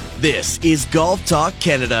This is Golf Talk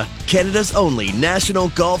Canada, Canada's only national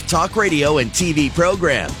golf talk radio and TV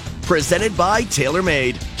program. Presented by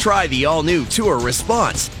TaylorMade. Try the all-new Tour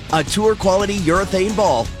Response, a tour-quality urethane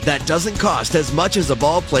ball that doesn't cost as much as a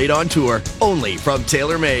ball played on tour, only from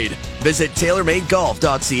TaylorMade. Visit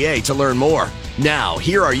TaylorMadeGolf.ca to learn more. Now,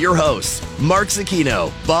 here are your hosts, Mark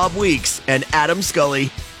Zecchino, Bob Weeks, and Adam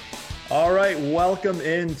Scully. All right, welcome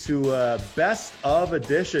into best of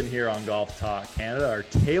edition here on Golf Talk Canada, our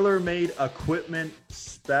TaylorMade equipment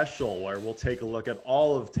special, where we'll take a look at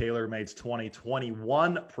all of TaylorMade's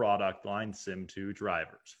 2021 product line, Sim2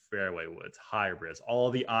 drivers, fairway woods, hybrids,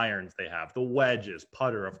 all the irons they have, the wedges,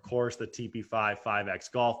 putter, of course, the TP5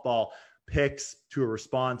 5X golf ball, picks, Tour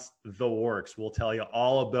Response, the works. We'll tell you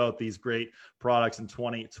all about these great products in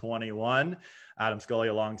 2021. Adam Scully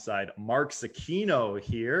alongside Mark Zecchino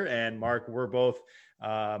here. And Mark, we're both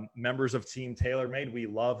members of Team TaylorMade. We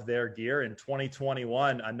love their gear. In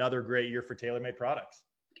 2021, another great year for TaylorMade products.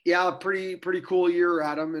 Yeah, pretty cool year,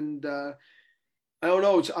 Adam. And I don't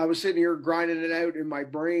know, I was sitting here grinding it out in my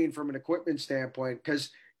brain from an equipment standpoint, because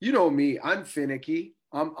you know me, I'm finicky.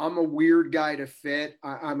 I'm a weird guy to fit.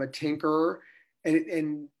 I'm a tinkerer.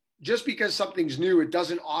 And just because something's new, it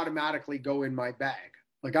doesn't automatically go in my bag.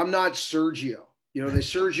 Like, I'm not Sergio. You know, the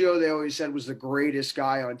Sergio they always said was the greatest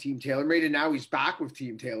guy on Team TaylorMade, and now he's back with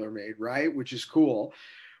Team TaylorMade, right? Which is cool.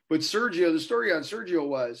 But Sergio, the story on Sergio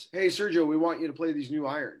was, hey, Sergio, we want you to play these new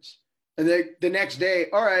irons. And then the next day,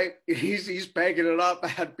 all right, he's banking it up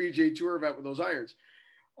at PGA Tour event with those irons.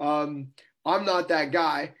 I'm not that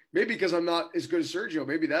guy. Maybe because I'm not as good as Sergio.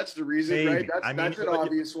 Maybe that's the reason, right? That's an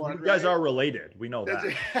obvious one. You guys are related. We know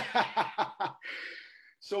that.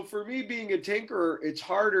 So for me, being a tinkerer, it's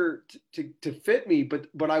harder to fit me.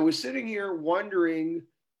 But I was sitting here wondering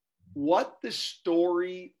what the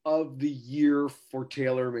story of the year for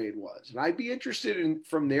TaylorMade was. And I'd be interested in,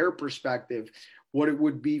 from their perspective, what it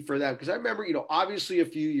would be for them. Because I remember, obviously a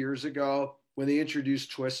few years ago when they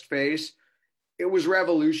introduced Twist Face, it was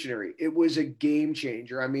revolutionary. It was a game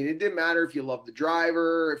changer. I mean, it didn't matter if you loved the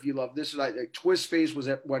driver, if you loved this or that. Like, Twist Face was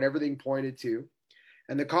what everything pointed to.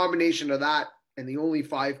 And the combination of that and the only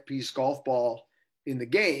 5-piece golf ball in the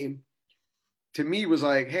game, to me, was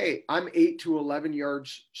like, hey, I'm 8 to 11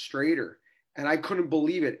 yards straighter. And I couldn't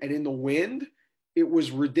believe it. And in the wind, it was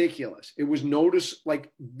ridiculous. It was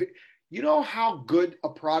like, you know how good a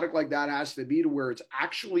product like that has to be to where it's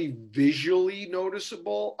actually visually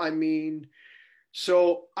noticeable? I mean,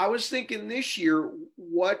 so I was thinking this year,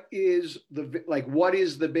 what is the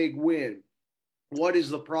big win? What is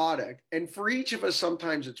the product? And for each of us,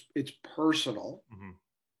 sometimes it's personal. Mm-hmm.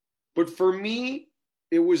 But for me,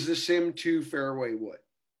 it was the Sim2 fairway wood.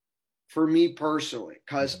 For me personally,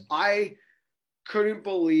 because I couldn't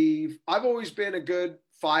believe, I've always been a good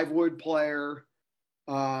 5-wood player.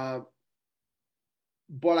 But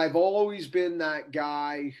I've always been that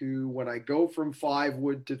guy who, when I go from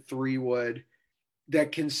 5-wood to 3-wood,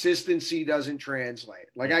 that consistency doesn't translate.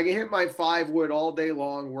 Like, I can hit my 5-wood all day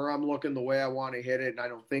long where I'm looking the way I want to hit it, and I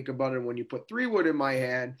don't think about it. And when you put 3-wood in my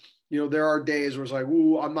hand, there are days where it's like,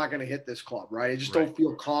 ooh, I'm not going to hit this club, right? I just don't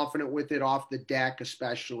feel confident with it off the deck,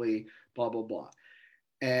 especially, blah, blah, blah.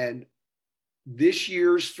 And this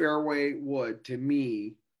year's fairway wood, to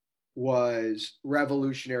me, was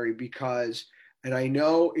revolutionary because, and I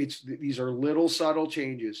know these are little subtle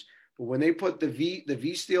changes, but when they put the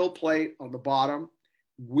V steel plate on the bottom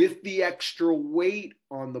with the extra weight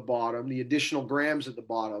on the bottom, the additional grams at the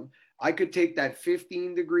bottom, I could take that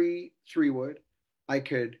 15-degree 3-wood, I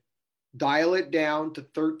could dial it down to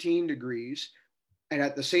 13 degrees, and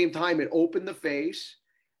at the same time, it opened the face,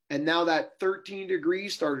 and now that 13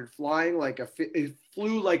 degrees started flying it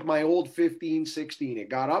flew like my old 15, 16. It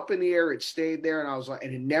got up in the air, it stayed there, and I was like,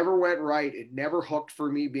 and it never went right. It never hooked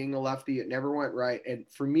for me being a lefty. It never went right. And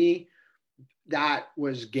for me, that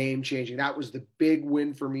was game changing. That was the big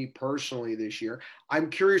win for me personally this year. I'm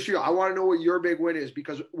curious, I want to know what your big win is,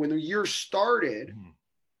 because when the year started,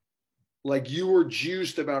 like, you were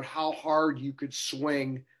juiced about how hard you could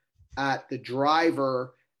swing at the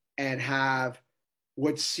driver and have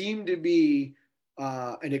what seemed to be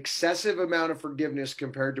an excessive amount of forgiveness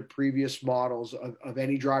compared to previous models of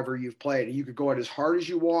any driver you've played. And you could go at as hard as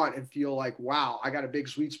you want and feel like, wow, I got a big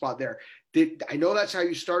sweet spot there. I know that's how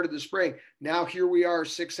you started the spring. Now here we are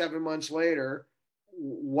 6-7 months later.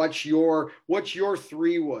 What's your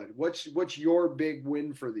 3-wood? What's your big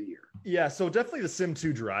win for the year? Yeah, so definitely the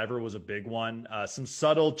Sim2 driver was a big one. Some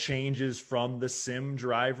subtle changes from the Sim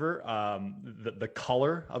driver. The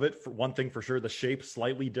color of it, for one thing for sure, the shape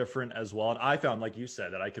slightly different as well. And I found, like you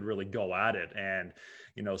said, that I could really go at it. And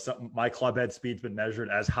my club head speed's been measured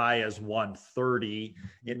as high as 130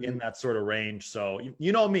 in that sort of range. So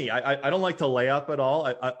you know me, I don't like to lay up at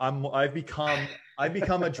all. I've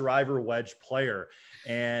become a driver wedge player.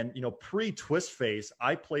 And, pre-twist face,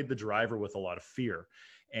 I played the driver with a lot of fear.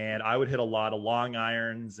 And I would hit a lot of long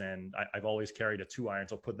irons, and I've always carried a 2 iron.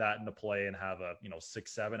 So put that into play and have a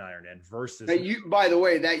 6-7 iron in versus. By the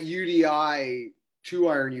way, that UDI 2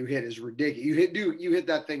 iron you hit is ridiculous. You hit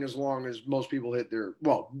that thing as long as most people hit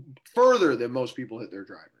further than most people hit their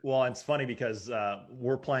driver. Well, it's funny because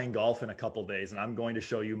we're playing golf in a couple days, and I'm going to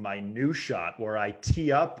show you my new shot where I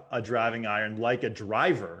tee up a driving iron like a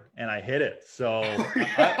driver and I hit it. So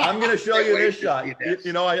I'm going to show you this shot.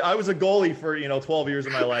 I was a goalie for 12 years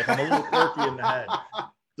of my life. I'm a little quirky in the head.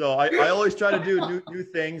 So I always try to do new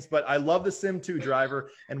things, but I love the Sim 2 driver.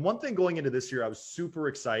 And one thing going into this year I was super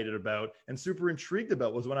excited about and super intrigued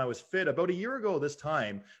about was when I was fit about a year ago this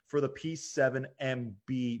time for the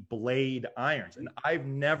P7MB blade irons. And I've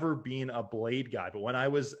never been a blade guy, but when I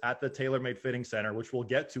was at the TaylorMade Fitting Center, which we'll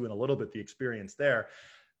get to in a little bit, the experience there,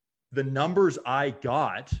 the numbers I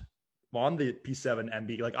got on the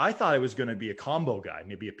P7MB, like I thought I was going to be a combo guy,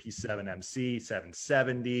 maybe a P7MC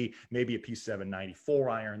 770, maybe a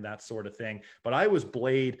P794 iron, that sort of thing. But I was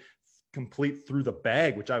blade complete through the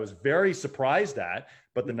bag, which I was very surprised at,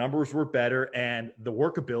 but the numbers were better. And the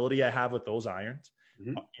workability I have with those irons,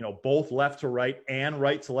 both left to right and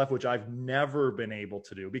right to left, which I've never been able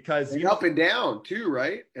to do because up and down too,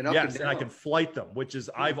 right? And up and down. And I can flight them, which is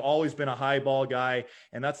I've always been a high ball guy,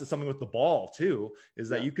 and that's something with the ball too, is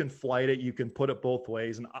that you can flight it, you can put it both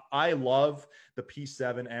ways, and I love the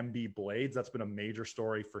P7MB blades. That's been a major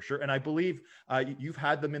story for sure, and I believe you've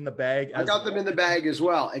had them in the bag. I got them in the bag as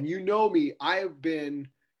well, and you know me, I have been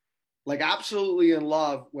like absolutely in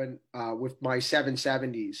love with my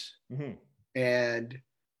 770s. Mm-hmm. And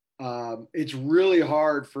it's really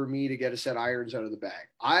hard for me to get a set of irons out of the bag.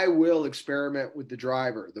 I will experiment with the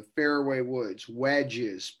driver, the fairway woods,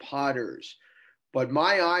 wedges, putters. But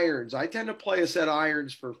my irons, I tend to play a set of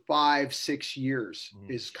irons for 5-6 years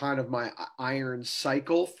is kind of my iron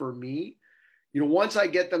cycle for me. Once I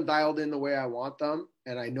get them dialed in the way I want them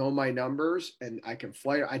and I know my numbers and I can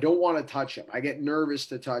fly, I don't want to touch them. I get nervous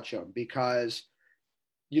to touch them because,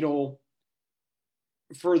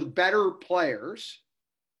 for the better players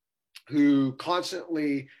who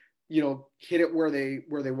constantly, hit it where they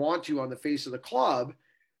want to on the face of the club,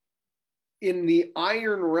 in the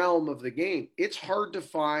iron realm of the game, it's hard to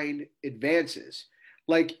find advances.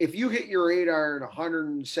 Like if you hit your 8 iron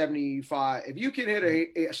 175, if you can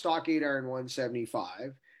hit a stock 8 iron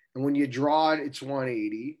 175, and when you draw it, it's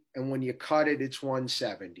 180, and when you cut it, it's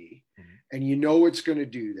 170, and it's going to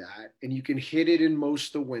do that, and you can hit it in most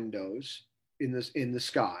of the windows in the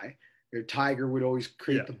sky. Tiger would always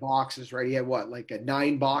create the boxes, right? He had like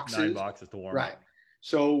 9 boxes? 9 boxes to warm right.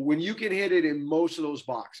 So when you can hit it in most of those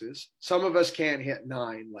boxes, some of us can't hit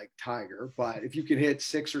 9 like Tiger, but if you can hit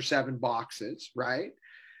 6 or 7 boxes, right?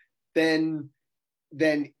 Then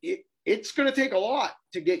it's going to take a lot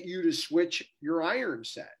to get you to switch your iron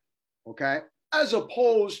set, okay? As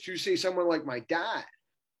opposed to, say, someone like my dad,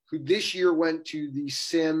 who this year went to the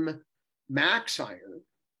Sim Max iron,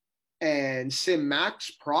 and Sim Max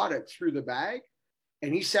product through the bag.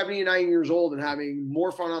 And he's 79 years old and having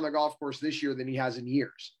more fun on the golf course this year than he has in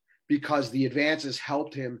years because the advances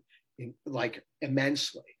helped him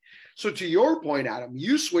immensely. So to your point, Adam,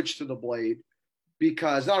 you switched to the blade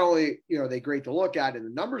because not only, they great to look at and the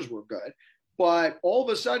numbers were good, but all of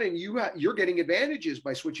a sudden you're getting advantages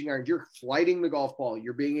by switching irons. You're flighting the golf ball.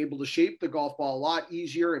 You're being able to shape the golf ball a lot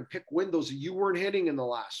easier and pick windows that you weren't hitting in the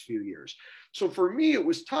last few years. So for me, it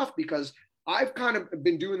was tough because I've kind of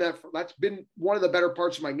been doing that. That's been one of the better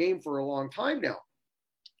parts of my game for a long time now.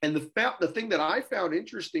 And the thing that I found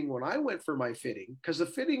interesting when I went for my fitting, because the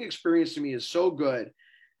fitting experience to me is so good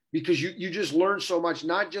because you just learn so much,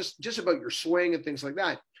 not just about your swing and things like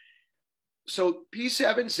that. So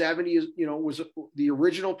P770 is, was the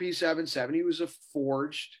original P770 was a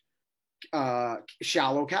forged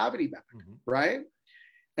shallow cavity bag, right?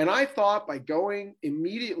 And I thought by going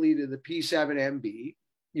immediately to the P7MB,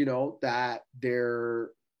 that they're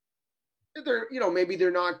maybe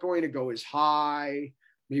they're not going to go as high.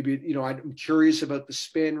 Maybe, I'm curious about the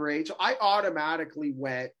spin rate. So I automatically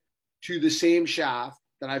went to the same shaft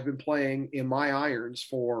that I've been playing in my irons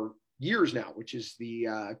for years now, which is the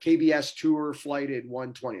KBS Tour Flighted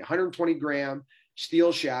 120, 120 gram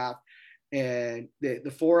steel shaft. And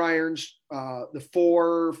the 4 irons, the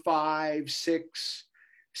 4, 5, 6,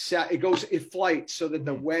 it flights so that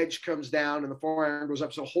the wedge comes down and the 4 iron goes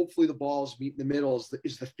up. So hopefully the balls meet in the middle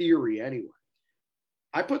is the theory anyway.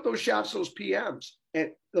 I put those shafts, those PMs,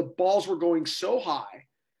 and the balls were going so high.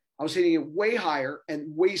 I was hitting it way higher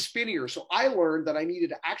and way spinnier. So I learned that I needed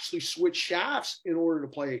to actually switch shafts in order to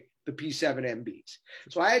play the P7MBs.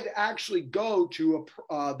 So I had to actually go to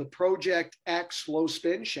the Project X low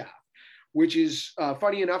spin shaft, which is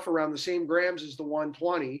funny enough around the same grams as the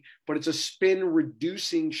 120, but it's a spin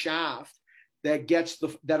reducing shaft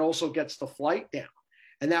that also gets the flight down.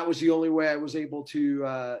 And that was the only way I was able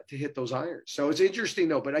to hit those irons. So it's interesting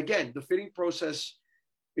though. But again, the fitting process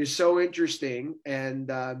is so interesting. And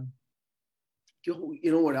you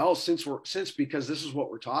know what else? Since because this is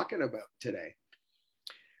what we're talking about today.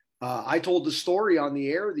 I told the story on the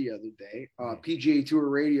air the other day, PGA Tour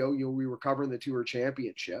Radio. We were covering the Tour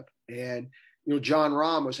Championship, and Jon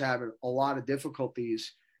Rahm was having a lot of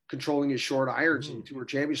difficulties controlling his short irons in the Tour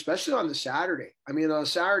Championship, especially on the Saturday. I mean, on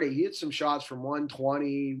Saturday he hit some shots from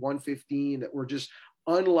 120, 115 that were just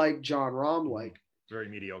unlike Jon Rahm, like very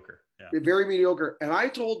mediocre. Yeah. Very mediocre. And I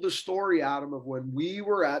told the story, Adam, of when we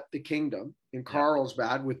were at the Kingdom in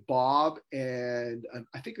Carlsbad with Bob, and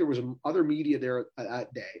I think there was other media there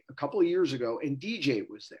that day a couple of years ago, and DJ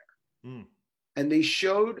was there. And they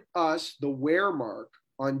showed us the wear mark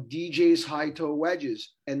on DJ's high toe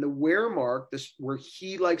wedges. And the wear mark, this where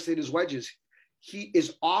he likes to hit his wedges, he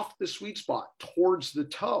is off the sweet spot towards the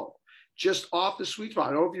toe, just off the sweet spot.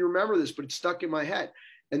 I don't know if you remember this, but it's stuck in my head.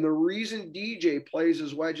 And the reason DJ plays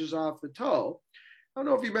his wedges off the toe, I don't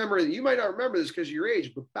know if you remember, you might not remember this because of your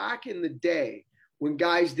age, but back in the day when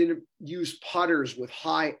guys didn't use putters with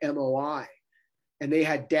high MOI and they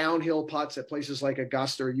had downhill putts at places like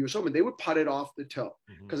Augusta or US Open, they would putt it off the toe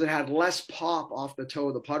because it had less pop off the toe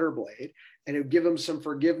of the putter blade, and it would give them some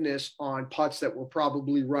forgiveness on putts that were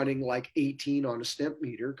probably running like 18 on a stimp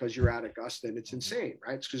meter because you're at Augusta and it's insane,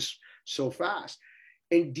 right? It's just so fast.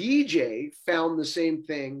 And DJ found the same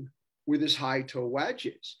thing with his high toe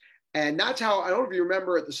wedges. And that's how, I don't know if you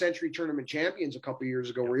remember at the Century Tournament Champions a couple of years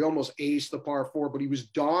ago, where he almost aced the par 4, but he was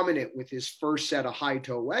dominant with his first set of high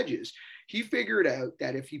toe wedges. He figured out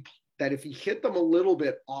that if he hit them a little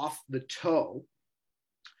bit off the toe,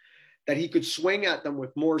 that he could swing at them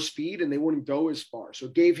with more speed and they wouldn't go as far. So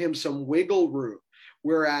it gave him some wiggle room.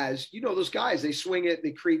 Whereas, those guys, they swing it,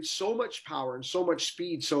 they create so much power and so much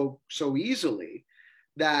speed so easily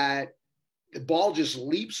that the ball just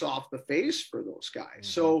leaps off the face for those guys.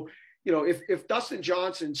 So, if Dustin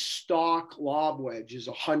Johnson's stock lob wedge is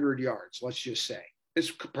 100 yards, let's just say,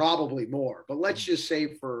 it's probably more, but let's just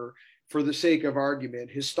say for the sake of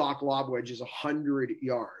argument, his stock lob wedge is 100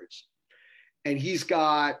 yards and he's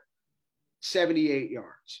got 78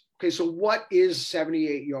 yards. Okay. So what is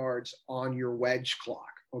 78 yards on your wedge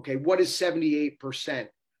clock? Okay. What is 78%?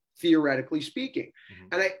 Theoretically speaking.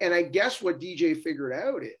 And I guess what DJ figured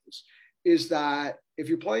out is that if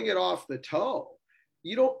you're playing it off the toe,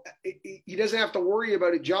 he doesn't have to worry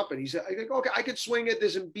about it jumping. He's like, okay, I could swing at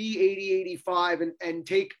this and be 80, 85 and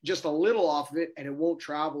take just a little off of it and it won't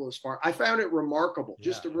travel as far. I found it remarkable,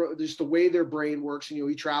 just the way their brain works. And,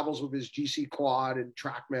 he travels with his GC quad and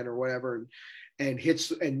TrackMan or whatever and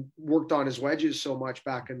hits and worked on his wedges so much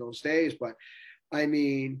back in those days. But I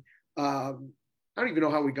mean, I don't even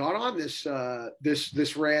know how we got on this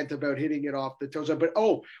rant about hitting it off the toes. But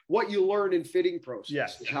what you learn in fitting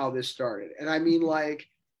process is how this started. And I mean, like,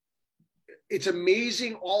 it's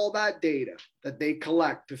amazing all that data that they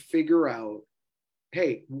collect to figure out,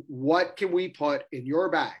 hey, what can we put in your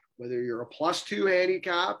bag? Whether you're a +2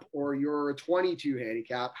 handicap or you're a 22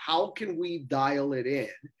 handicap, how can we dial it in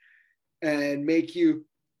and make you,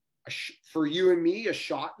 for you and me, a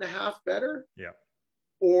shot and a half better? Yeah.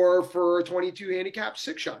 Or for a 22 handicap,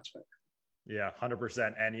 6 shots better. Yeah,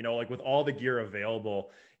 100%. And, like with all the gear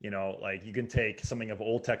available, like you can take something of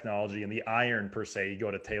old technology and the iron per se, you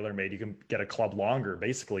go to TaylorMade, you can get a club longer,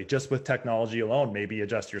 basically just with technology alone, maybe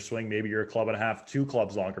adjust your swing, maybe you're a club and a half, 2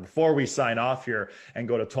 clubs longer. Before we sign off here and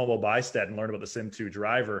go to Tomo Bystedt and learn about the Sim 2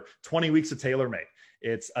 driver, 20 weeks of TaylorMade.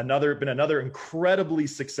 It's been another incredibly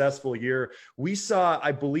successful year. We saw,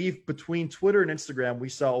 I believe, between Twitter and Instagram, we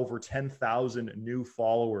saw over 10,000 new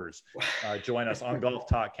followers join us on Golf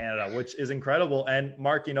Talk Canada, which is incredible. And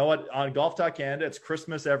Mark, you know what? On Golf Talk Canada, it's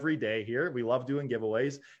Christmas every day here. We love doing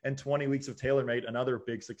giveaways, and 20 weeks of TaylorMade, another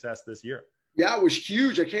big success this year. Yeah, it was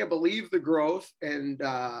huge. I can't believe the growth. And,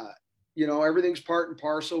 everything's part and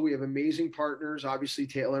parcel. We have amazing partners. Obviously,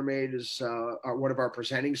 TaylorMade is one of our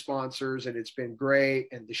presenting sponsors, and it's been great.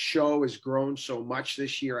 And the show has grown so much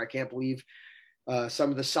this year. I can't believe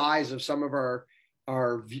some of the size of some of our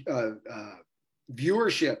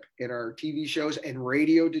viewership in our TV shows, and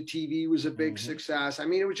radio to TV was a big success. I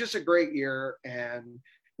mean, it was just a great year, and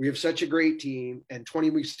we have such a great team, and 20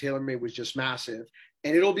 weeks of TaylorMade was just massive,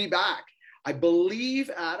 and it'll be back. I believe,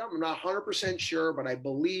 Adam, I'm not 100% sure, but I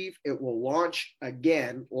believe it will launch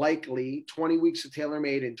again, likely 20 weeks of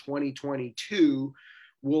TaylorMade in 2022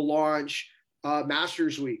 will launch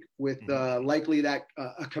Masters Week with likely that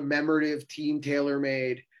a commemorative Team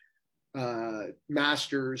TaylorMade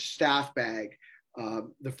Masters staff bag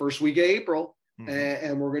the first week of April.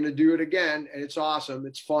 And we're going to do it again. And it's awesome.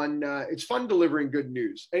 It's fun. It's fun delivering good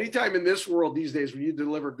news. Anytime in this world these days, when you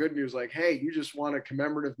deliver good news, like, hey, you just want a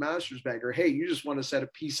commemorative Masters bag, or hey, you just want a set of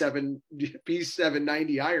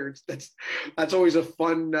P790 irons. That's always a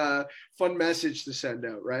fun message to send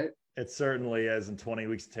out, right? It certainly is. In 20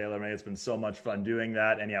 weeks of TaylorMade, it's been so much fun doing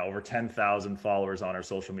that. And yeah, over 10,000 followers on our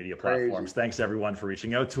social media platforms. Crazy. Thanks everyone for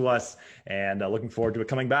reaching out to us, and looking forward to it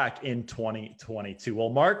coming back in 2022. Well,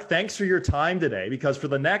 Mark, thanks for your time today, because for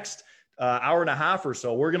the next hour and a half or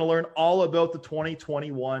so, we're going to learn all about the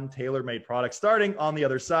 2021 TaylorMade product, starting on the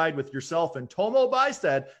other side with yourself and Tomo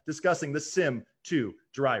Bystead discussing the Sim 2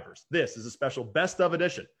 drivers. This is a special best of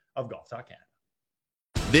edition of Golf Talk Canada.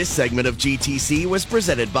 This segment of GTC was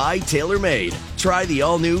presented by TaylorMade. Try the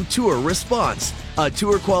all-new Tour Response, a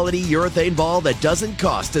tour-quality urethane ball that doesn't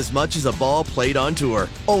cost as much as a ball played on tour.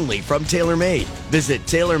 Only from TaylorMade. Visit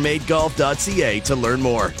TaylorMadeGolf.ca to learn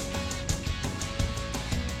more.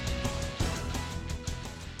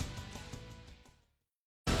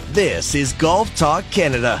 This is Golf Talk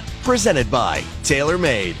Canada, presented by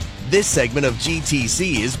TaylorMade. This segment of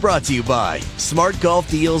GTC is brought to you by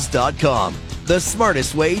SmartGolfDeals.com. The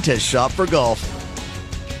smartest way to shop for golf.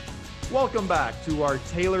 Welcome back to our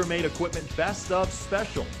TaylorMade Equipment Best of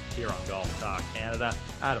Special here on Golf Talk Canada.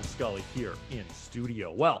 Adam Scully here in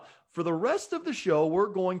studio. Well, for the rest of the show, we're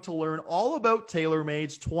going to learn all about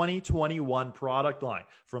TaylorMade's 2021 product line,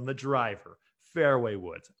 from the driver, fairway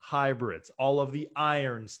woods, hybrids, all of the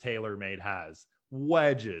irons TaylorMade has,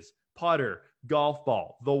 wedges, putter, golf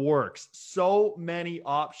ball, the works. So many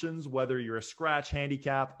options, whether you're a scratch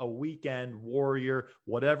handicap, a weekend warrior,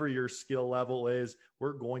 whatever your skill level is,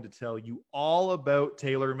 we're going to tell you all about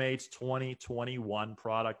TaylorMade's 2021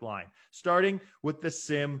 product line, starting with the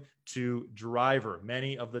Sim 2 driver.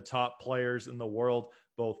 Many of the top players in the world,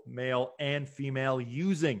 both male and female,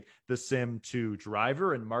 using the Sim 2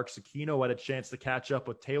 driver. And Mark Cicchino had a chance to catch up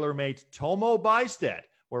with TaylorMade's Tomo Bystead,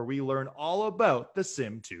 where we learn all about the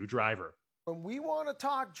Sim 2 driver. When we want to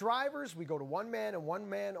talk drivers, we go to one man and one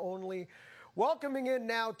man only. Welcoming in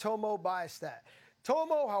now Tomo Bystead.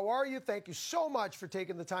 Tomo, how are you? Thank you so much for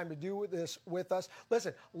taking the time to do this with us.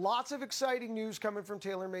 Listen, lots of exciting news coming from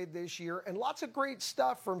TaylorMade this year, and lots of great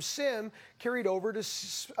stuff from Sim carried over to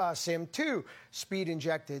Sim 2.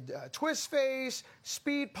 Speed-injected twist face,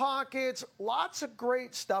 speed pockets, lots of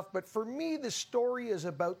great stuff. But for me, the story is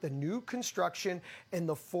about the new construction and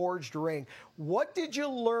the forged ring. What did you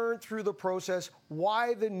learn through the process?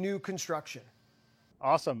 Why the new construction?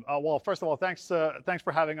 Awesome. Well, first of all, thanks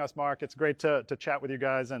for having us, Mark. It's great to chat with you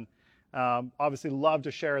guys, and obviously love to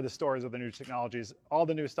share the stories of the new technologies, all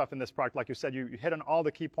the new stuff in this product. Like you said, you hit on all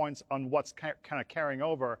the key points on what's kind of carrying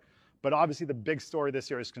over, but obviously the big story this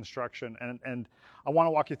year is construction, and I want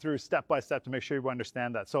to walk you through step by step to make sure you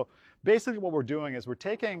understand that. So basically what we're doing is we're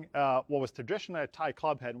taking what was traditionally a tie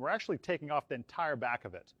club head, and we're actually taking off the entire back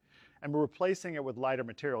of it, and we're replacing it with lighter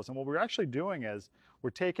materials. And what we're actually doing is we're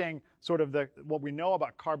taking sort of what we know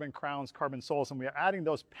about carbon crowns, carbon soles, and we're adding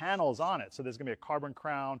those panels on it. So there's going to be a carbon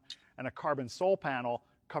crown and a carbon sole panel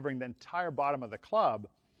covering the entire bottom of the club.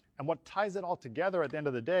 And what ties it all together at the end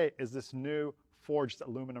of the day is this new forged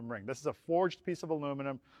aluminum ring. This is a forged piece of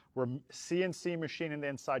aluminum. We're CNC machining the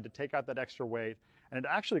inside to take out that extra weight, and it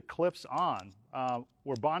actually clips on.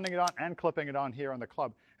 We're bonding it on and clipping it on here on the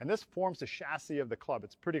club. And this forms the chassis of the club.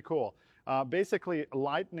 It's pretty cool. Basically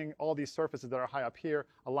lightening all these surfaces that are high up here,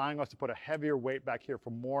 allowing us to put a heavier weight back here for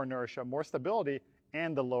more inertia, more stability,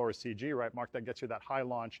 and the lower CG, right, Mark? That gets you that high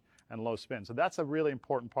launch and low spin. So that's a really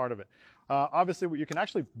important part of it. Obviously, you can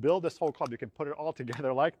actually build this whole club. You can put it all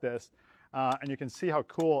together like this, and you can see how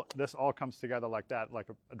cool this all comes together like that, like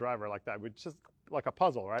a driver like that, which is like a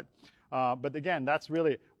puzzle, right? But again, that's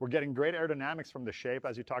really, we're getting great aerodynamics from the shape,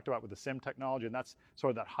 as you talked about with the Sim technology, and that's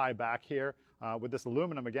sort of that high back here. With this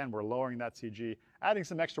aluminum, again, we're lowering that CG, adding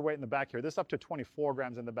some extra weight in the back here. This up to 24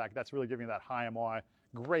 grams in the back. That's really giving you that high MOI,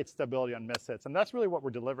 great stability on miss hits. And that's really what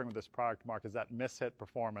we're delivering with this product, Mark, is that miss hit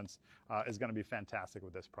performance is going to be fantastic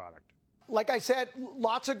with this product. Like I said,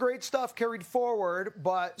 lots of great stuff carried forward,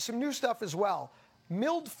 but some new stuff as well.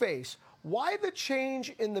 Milled face. Why the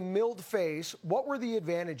change in the milled face? What were the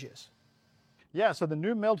advantages? Yeah, so the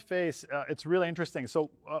new milled face, it's really interesting.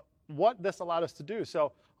 So what this allowed us to do,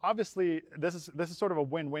 so obviously this is sort of a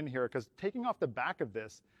win-win here, because taking off the back of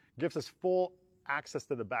this gives us full access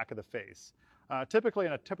to the back of the face. Typically,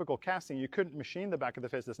 in a typical casting, you couldn't machine the back of the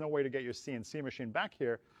face. There's no way to get your CNC machine back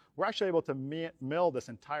here. We're actually able to mill this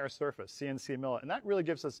entire surface, CNC mill it, and that really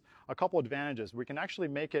gives us a couple advantages. We can actually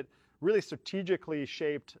make it really strategically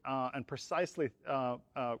shaped and precisely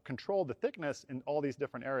control the thickness in all these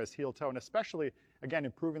different areas, heel, toe, and especially, again,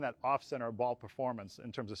 improving that off-center ball performance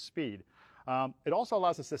in terms of speed. It also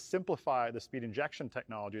allows us to simplify the speed injection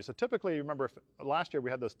technology. So typically, you remember last year we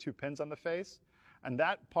had those 2 pins on the face, and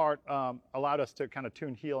that part allowed us to kind of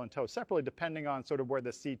tune heel and toe separately depending on sort of where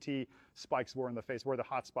the CT spikes were in the face, where the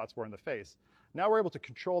hot spots were in the face. Now we're able to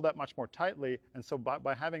control that much more tightly, and so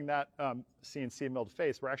by having that CNC milled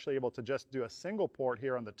face, we're actually able to just do a single port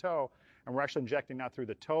here on the toe, and we're actually injecting now through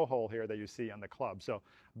the toe hole here that you see on the club. So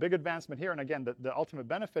big advancement here, and again, the ultimate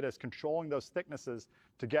benefit is controlling those thicknesses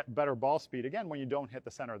to get better ball speed, again, when you don't hit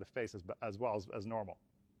the center of the face as well as normal.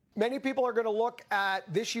 Many people are going to look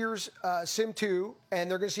at this year's Sim 2,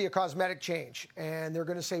 and they're going to see a cosmetic change. And they're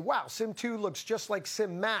going to say, wow, Sim 2 looks just like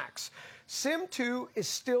Sim Max. Sim 2 is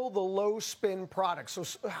still the low spin product. So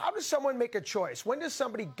how does someone make a choice? When does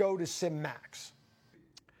somebody go to Sim Max?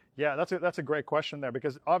 Yeah, that's a great question there,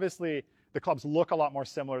 because obviously the clubs look a lot more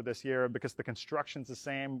similar this year because the construction's the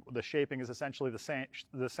same, the shaping is essentially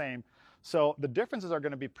the same. So the differences are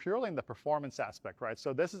going to be purely in the performance aspect, right?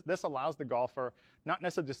 So this allows the golfer not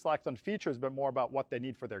necessarily to select on features, but more about what they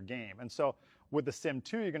need for their game. And so with the Sim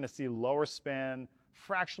 2, you're going to see lower spin,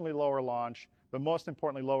 fractionally lower launch, but most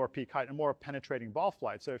importantly, lower peak height and more penetrating ball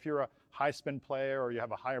flight. So if you're a high spin player or you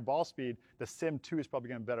have a higher ball speed, the Sim 2 is probably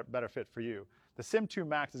going to better fit for you. The Sim 2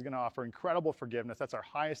 Max is going to offer incredible forgiveness. That's our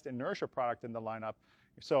highest inertia product in the lineup.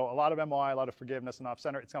 So a lot of MOI, a lot of forgiveness and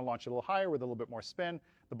off-center. It's going to launch a little higher with a little bit more spin.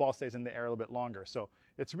 The ball stays in the air a little bit longer. So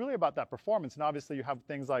it's really about that performance. And obviously you have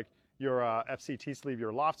things like your FCT sleeve,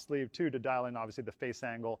 your loft sleeve too, to dial in obviously the face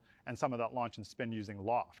angle and some of that launch and spin using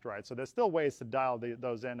loft, right? So there's still ways to dial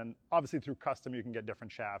those in. And obviously through custom, you can get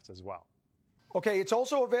different shafts as well. Okay, it's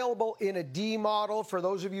also available in a D model for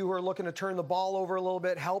those of you who are looking to turn the ball over a little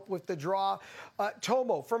bit, help with the draw.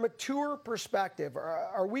 Tomo, from a tour perspective,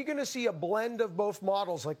 are we going to see a blend of both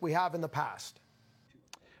models like we have in the past?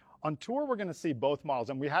 On tour, we're going to see both models,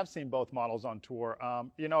 and we have seen both models on tour.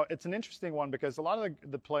 You know, it's an interesting one because a lot of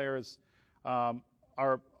the players have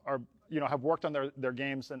worked on their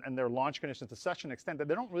games and their launch conditions to such an extent that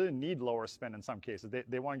they don't really need lower spin in some cases.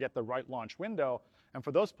 They want to get the right launch window. And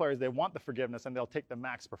for those players, they want the forgiveness, and they'll take the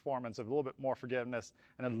max performance of a little bit more forgiveness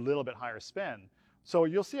and a little bit higher spin. So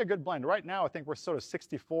you'll see a good blend. Right now, I think we're sort of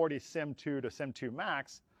 60-40 Sim 2 to Sim 2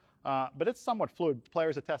 Max, but it's somewhat fluid.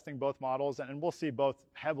 Players are testing both models, and we'll see both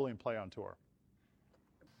heavily in play on tour.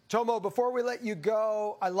 Tomo, before we let you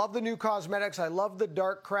go, I love the new cosmetics. I love the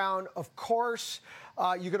Dark Crown. Of course,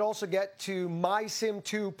 you could also get to My Sim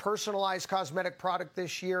 2 personalized cosmetic product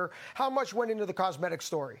this year. How much went into the cosmetic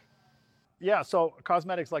story? Yeah, so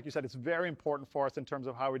cosmetics, like you said, it's very important for us in terms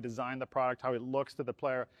of how we design the product, how it looks to the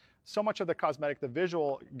player. So much of the cosmetic, the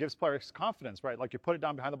visual, gives players confidence, right? Like you put it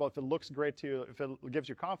down behind the ball, if it looks great to you, if it gives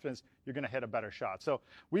you confidence, you're going to hit a better shot. So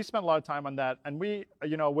we spent a lot of time on that, and we,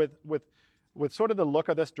 you know, with sort of the look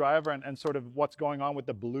of this driver and sort of what's going on with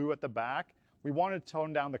the blue at the back, we wanted to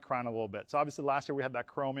tone down the crown a little bit. So obviously last year we had that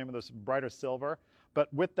chromium and this brighter silver, but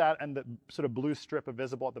with that and the sort of blue strip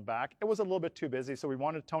visible at the back, it was a little bit too busy, so we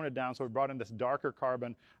wanted to tone it down, so we brought in this darker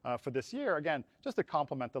carbon for this year, again, just to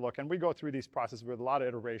complement the look. And we go through these processes with a lot of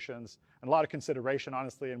iterations and a lot of consideration,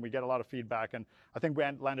 honestly, and we get a lot of feedback, and I think we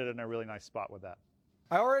landed in a really nice spot with that.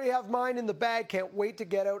 I already have mine in the bag. Can't wait to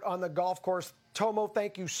get out on the golf course. Tomo,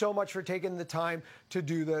 thank you so much for taking the time to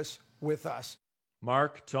do this with us.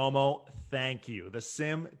 Mark, Tomo, thank you. The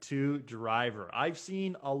Sim 2 driver. I've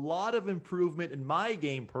seen a lot of improvement in my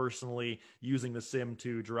game personally using the Sim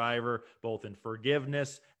 2 driver, both in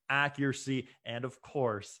forgiveness, accuracy, and of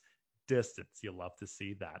course, distance. You'll love to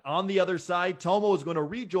see that. On the other side, Tomo is going to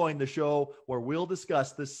rejoin the show where we'll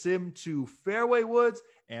discuss the Sim 2 fairway woods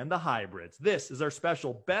and the hybrids. This is our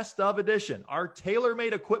special Best of Edition, our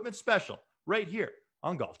tailor-made equipment special, right here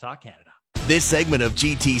on Golf Talk Canada. This segment of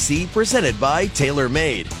GTC, presented by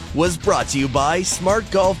TaylorMade, was brought to you by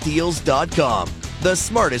SmartGolfDeals.com, the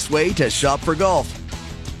smartest way to shop for golf.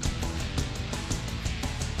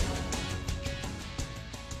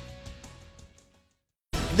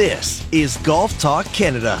 This is Golf Talk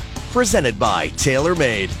Canada, presented by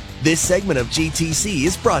TaylorMade. This segment of GTC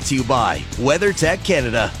is brought to you by WeatherTech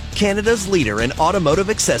Canada, Canada's leader in automotive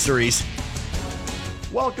accessories.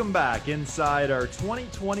 Welcome back inside our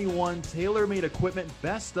 2021 TaylorMade Equipment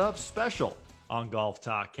Best of Special on Golf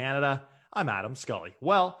Talk Canada. I'm Adam Scully.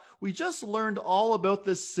 Well, we just learned all about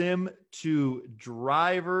the Sim 2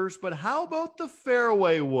 drivers, but how about the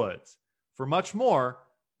fairway woods? For much more,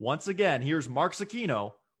 once again, here's Mark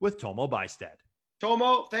Zecchino with Tomo Bystead.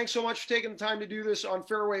 Tomo, thanks so much for taking the time to do this on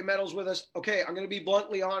Fairway Metals with us. Okay, I'm going to be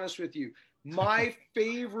bluntly honest with you. My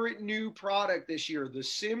favorite new product this year, the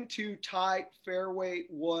Sim 2 Type Fairway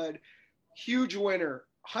Wood, huge winner,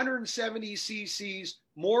 170 cc's,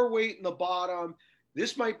 more weight in the bottom.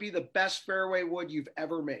 This might be the best fairway wood you've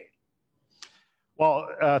ever made. Well,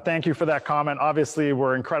 thank you for that comment. Obviously,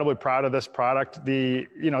 we're incredibly proud of this product. The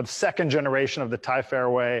second generation of the Thai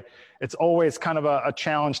fairway, it's always kind of a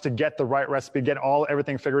challenge to get the right recipe, get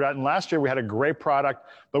everything figured out. And last year we had a great product,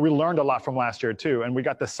 but we learned a lot from last year too. And we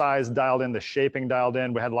got the size dialed in, the shaping dialed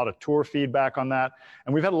in. We had a lot of tour feedback on that.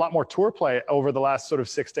 And we've had a lot more tour play over the last sort of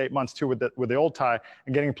 6 to 8 months too with the old Thai,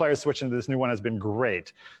 and getting players switching to this new one has been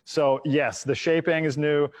great. So yes, the shaping is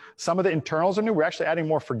new. Some of the internals are new. We're actually adding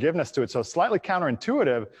more forgiveness to it. So slightly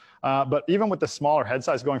counterintuitive. But even with the smaller head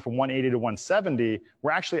size going from 180 to 170,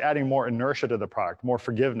 we're actually adding more inertia to the product, more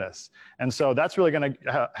forgiveness. And so that's really going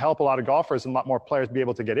to help a lot of golfers and a lot more players be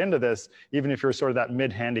able to get into this, even if you're sort of that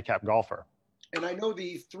mid-handicap golfer. And I know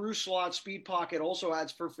the through slot speed pocket also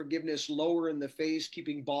adds for forgiveness lower in the face,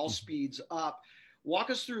 keeping ball speeds up. Walk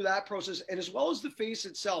us through that process, and as well as the face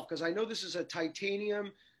itself, because I know this is a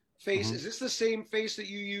titanium face. Mm-hmm. Is this the same face that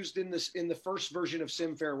you used in the first version of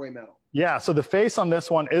Sim Fairway Metal? Yeah, so the face on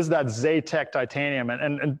this one is that Zaytech titanium.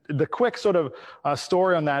 And the quick sort of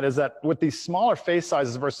story on that is that with these smaller face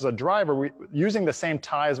sizes versus a driver, using the same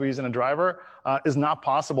tie as we use in a driver is not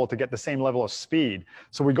possible to get the same level of speed.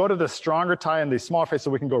 So we go to the stronger tie and the smaller face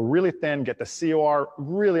so we can go really thin, get the COR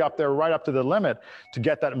really up there, right up to the limit to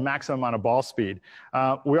get that maximum amount of ball speed.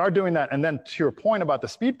 We are doing that. And then to your point about the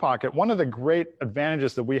speed pocket, one of the great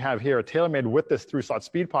advantages that we have here at TaylorMade with this through slot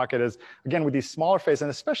speed pocket is, again, with these smaller face,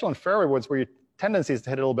 and especially in fairway woods where your tendency is to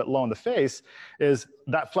hit it a little bit low in the face, is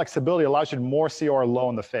that flexibility allows you more COR low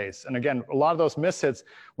in the face. And again, a lot of those mishits,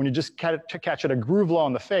 when you just catch it a groove low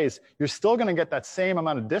in the face, you're still going to get that same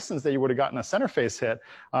amount of distance that you would have gotten a center face hit.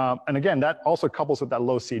 And again, that also couples with that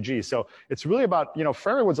low CG. So it's really about,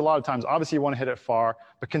 fairway woods a lot of times, obviously you want to hit it far,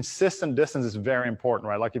 but consistent distance is very important,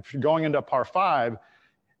 right? Like if you're going into a par 5,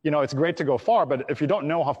 it's great to go far, but if you don't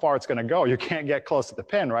know how far it's going to go, you can't get close to the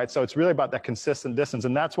pin, right? So it's really about that consistent distance,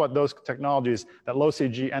 and that's what those technologies, that low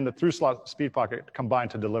CG and the through slot speed pocket, combine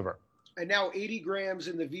to deliver. And now 80 grams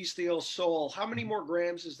in the V-Steel sole. How many more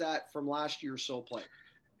grams is that from last year's sole plate?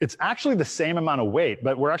 It's actually the same amount of weight,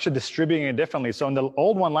 but we're actually distributing it differently. So in the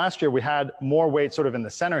old one last year, we had more weight sort of in the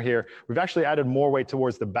center here. We've actually added more weight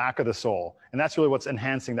towards the back of the sole, and that's really what's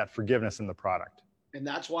enhancing that forgiveness in the product. And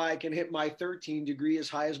that's why I can hit my 13 degree as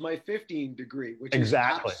high as my 15 degree, which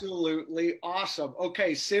exactly. is absolutely awesome.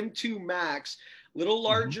 Okay, Sim 2 Max, little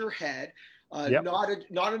larger head, yep.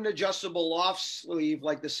 not an adjustable loft sleeve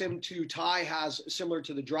like the Sim 2 Thai has, similar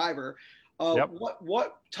to the driver. Yep.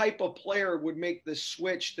 What type of player would make the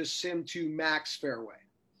switch to Sim 2 Max fairway?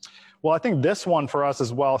 Well, I think this one for us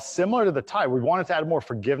as well, similar to the Thai, we wanted to add more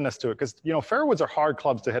forgiveness to it because, fairway woods are hard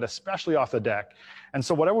clubs to hit, especially off the deck. And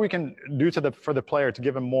so whatever we can do for the player to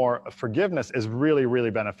give him more forgiveness is really, really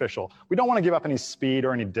beneficial. We don't want to give up any speed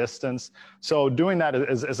or any distance. So doing that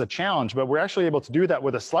is a challenge, but we're actually able to do that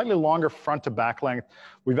with a slightly longer front to back length.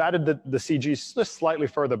 We've added the CG just slightly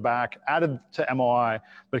further back, added to MOI,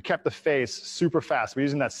 but kept the face super fast. We're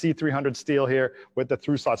using that C300 steel here with the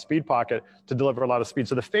through slot speed pocket to deliver a lot of speed.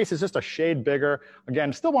 So the face is just a shade bigger.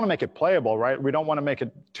 Again, still want to make it playable, right? We don't want to make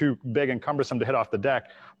it too big and cumbersome to hit off the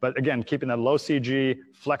deck. But again, keeping that low CG,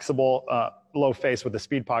 flexible, low face with the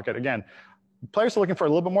speed pocket. Again, players are looking for a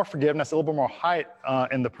little bit more forgiveness, a little bit more height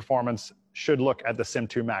in the performance, should look at the Sim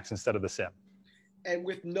 2 Max instead of the Sim. And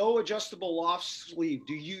with no adjustable loft sleeve,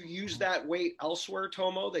 do you use that weight elsewhere,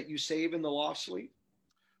 Tomo, that you save in the loft sleeve?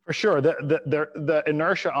 For sure. The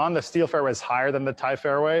inertia on the steel fairway is higher than the Thai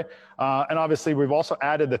fairway. And obviously, we've also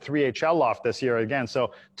added the 3HL loft this year again.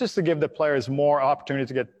 So just to give the players more opportunity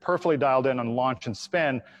to get perfectly dialed in on launch and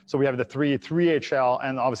spin. So we have the 3HL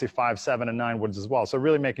and obviously 5, 7, and 9 woods as well. So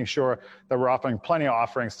really making sure that we're offering plenty of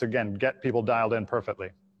offerings to, again, get people dialed in perfectly.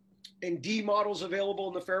 And D models available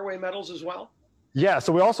in the fairway metals as well? Yeah,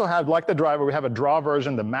 so we also have, like the driver, we have a draw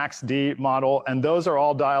version, the Max D model, and those are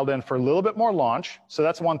all dialed in for a little bit more launch. So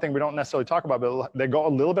that's one thing we don't necessarily talk about, but they go a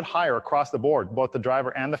little bit higher across the board, both the driver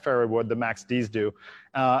and the fairway wood, the Max Ds do.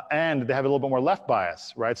 And they have a little bit more left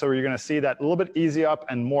bias, right? So you're going to see that a little bit easy up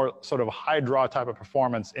and more sort of high draw type of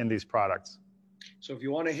performance in these products. So if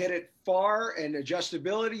you want to hit it far and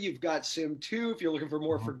adjustability, you've got Sim 2. If you're looking for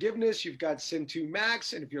more forgiveness, you've got Sim 2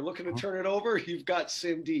 Max. And if you're looking to turn it over, you've got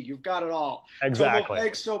Sim D. You've got it all. Exactly. Tomo,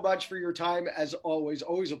 thanks so much for your time. As always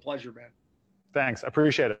a pleasure, man. Thanks. I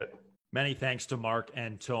appreciate it. Many thanks to Mark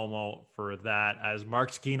and Tomo for that. As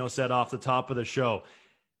Mark Zecchino said off the top of the show,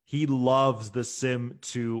 he loves the Sim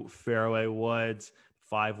 2 fairway woods,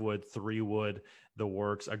 5-wood, 3-wood, the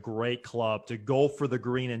works. A great club to go for the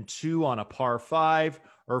green in 2 on a par 5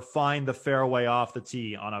 or find the fairway off the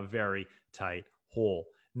tee on a very tight hole.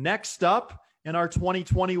 Next up in our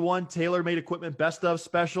 2021 TaylorMade Equipment Best of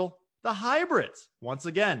Special, the hybrids. Once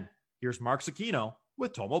again, here's Mark Zecchino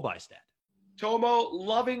with Tomo Bystedt. Tomo,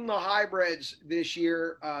 loving the hybrids this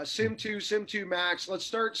year. Sim 2, Sim 2 Max. Let's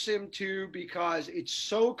start Sim 2 because it's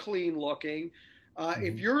so clean looking.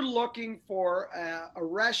 If you're looking for a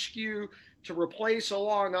rescue to replace a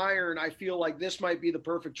long iron, I feel like this might be the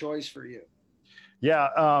perfect choice for you.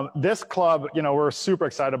 Yeah, this club, we're super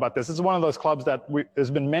excited about this. This is one of those clubs that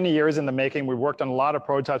there's been many years in the making. We've worked on a lot of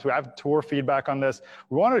prototypes. We have tour feedback on this.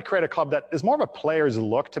 We wanted to create a club that is more of a player's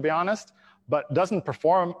look, to be honest, but doesn't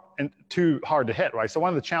perform too hard to hit, right? So one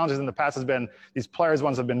of the challenges in the past has been these players'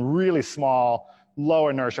 ones have been really small, low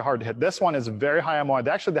inertia, hard to hit. This one is very high MOI. It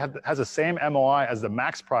actually has the same MOI as the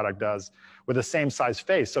Max product does with the same size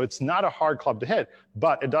face. So it's not a hard club to hit,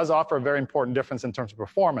 but it does offer a very important difference in terms of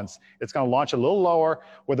performance. It's going to launch a little lower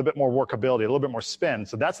with a bit more workability, a little bit more spin.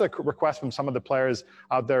 So that's a request from some of the players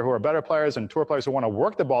out there who are better players and tour players who want to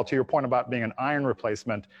work the ball. To your point about being an iron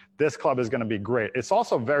replacement, this club is going to be great. It's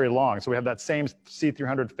also very long. So we have that same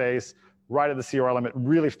C300 face, right at the COR limit,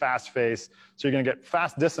 really fast face. So you're going to get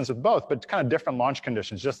fast distance with both, but kind of different launch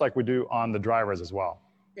conditions, just like we do on the drivers as well.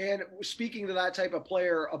 And speaking to that type of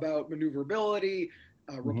player about maneuverability,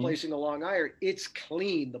 replacing a long iron, it's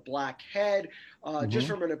clean. The black head, just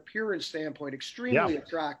from an appearance standpoint, extremely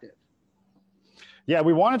attractive. Yeah,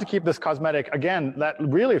 we wanted to keep this cosmetic, again, that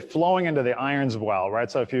really flowing into the irons well, right?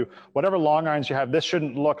 So whatever long irons you have, this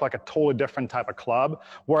shouldn't look like a totally different type of club.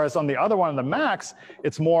 Whereas on the other one, the Max,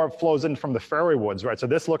 it's more flows in from the fairway woods, right? So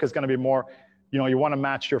this look is going to be more, you want to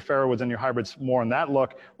match your fairway woods and your hybrids more in that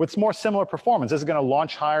look with more similar performance. This is going to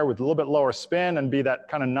launch higher with a little bit lower spin and be that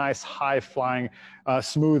kind of nice, high-flying,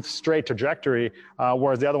 smooth, straight trajectory,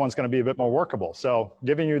 whereas the other one's going to be a bit more workable. So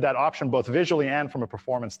giving you that option both visually and from a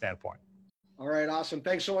performance standpoint. All right, awesome.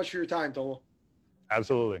 Thanks so much for your time, Tomo.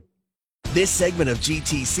 Absolutely. This segment of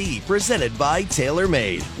GTC, presented by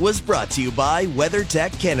TaylorMade, was brought to you by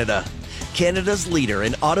WeatherTech Canada, Canada's leader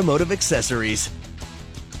in automotive accessories.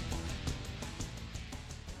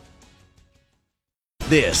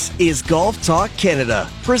 This is Golf Talk Canada,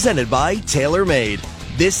 presented by TaylorMade.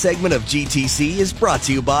 This segment of GTC is brought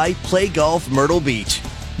to you by Play Golf Myrtle Beach.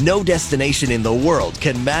 No destination in the world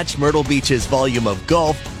can match Myrtle Beach's volume of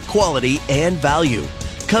golf, quality, and value.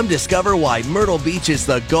 Come discover why Myrtle Beach is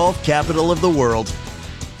the golf capital of the world.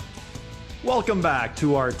 Welcome back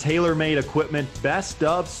to our TaylorMade Equipment Best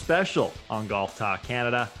of Special on Golf Talk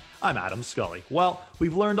Canada. I'm Adam Scully. Well,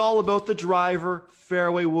 we've learned all about the driver,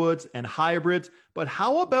 fairway woods, and hybrids, but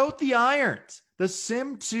how about the irons? The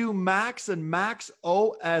Sim 2 Max and Max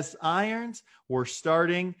OS irons. We're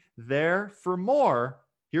starting there. For more,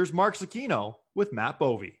 here's Mark Zecchino with Matt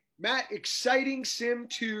Bovey. Matt, exciting Sim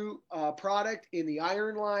 2 product in the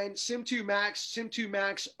iron line, Sim 2 Max, Sim 2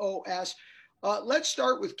 Max OS. Let's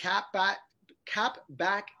start with cap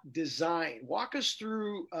back design. Walk us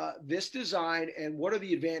through this design and what are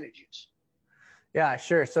the advantages? Yeah,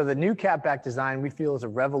 sure. So the new cap back design we feel is a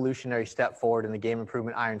revolutionary step forward in the game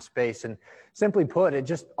improvement iron space. And simply put, it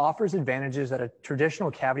just offers advantages that a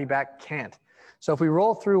traditional cavity back can't. So if we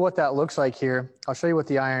roll through what that looks like here, I'll show you what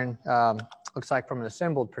the iron looks like from an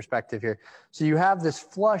assembled perspective here. So you have this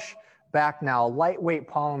flush back now, lightweight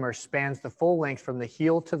polymer spans the full length from the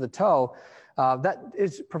heel to the toe.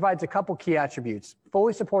 Provides a couple key attributes.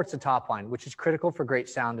 Fully supports the top line, which is critical for great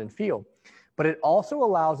sound and feel. But it also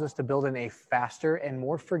allows us to build in a faster and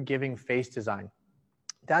more forgiving face design.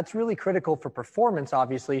 That's really critical for performance,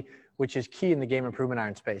 obviously, which is key in the game improvement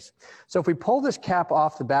iron space. So if we pull this cap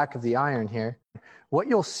off the back of the iron here, what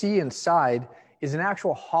you'll see inside is an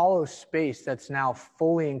actual hollow space that's now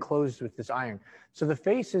fully enclosed with this iron. So the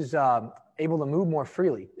face is able to move more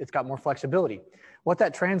freely. It's got more flexibility. What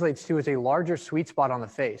that translates to is a larger sweet spot on the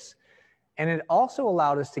face. And it also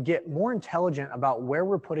allowed us to get more intelligent about where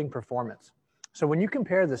we're putting performance. So when you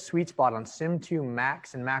compare the sweet spot on Sim 2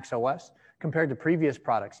 Max and Max OS compared to previous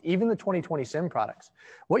products, even the 2020 Sim products,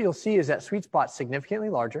 what you'll see is that sweet spot significantly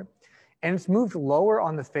larger, and it's moved lower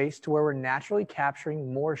on the face to where we're naturally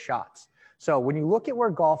capturing more shots. So when you look at where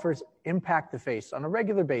golfers impact the face on a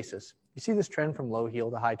regular basis, You see this trend from low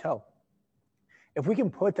heel to high toe. If we can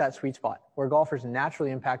put that sweet spot where golfers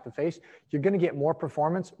naturally impact the face, you're going to get more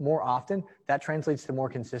performance more often. That translates to more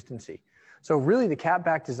consistency. So really the cap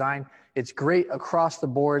back design, it's great across the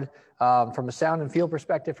board from a sound and feel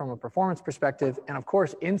perspective, from a performance perspective. And of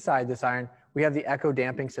course, inside this iron, we have the echo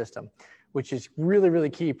damping system, which is really, really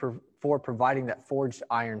key for providing that forged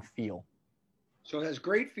iron feel. So it has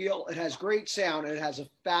great feel, it has great sound, and it has a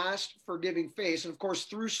fast, forgiving face. And of course,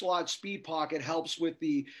 through slot speed pocket helps with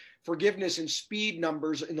the forgiveness and speed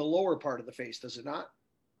numbers in the lower part of the face, does it not?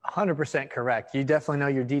 100% correct. You definitely know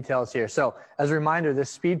your details here. So as a reminder, this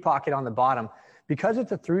speed pocket on the bottom, because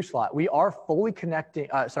it's a through slot, we are fully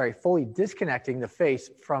disconnecting the face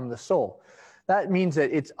from the sole. That means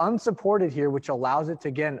that it's unsupported here, which allows it to,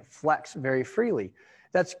 again, flex very freely.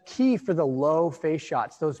 That's key for the low face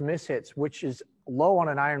shots, those mishits, which is low on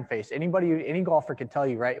an iron face. Any golfer can tell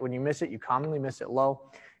you, right? When you miss it, you commonly miss it low.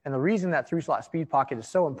 And the reason that through slot speed pocket is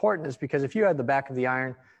so important is because if you had the back of the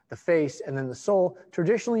iron, the face, and then the sole,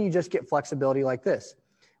 traditionally you just get flexibility like this.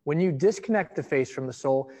 When you disconnect the face from the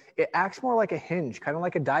sole, it acts more like a hinge, kind of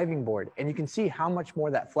like a diving board. And you can see how much more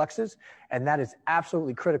that flexes. And that is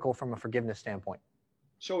absolutely critical from a forgiveness standpoint.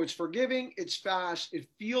 So it's forgiving, it's fast, it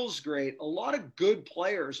feels great. A lot of good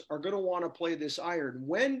players are going to want to play this iron.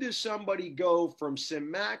 When does somebody go from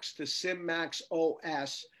Sim Max to Sim Max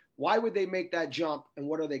OS? Why would they make that jump, and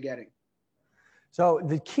what are they getting? So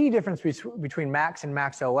the key difference between Max and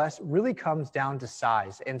Max OS really comes down to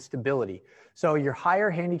size and stability. So your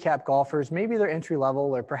higher handicap golfers, maybe they're entry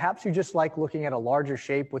level, or perhaps you just like looking at a larger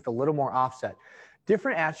shape with a little more offset.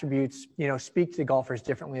 Different attributes, speak to golfers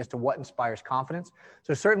differently as to what inspires confidence.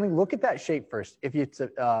 So certainly look at that shape first. If it's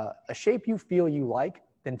a shape you feel you like,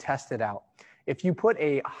 then test it out. If you put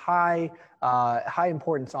a high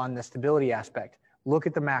importance on the stability aspect, look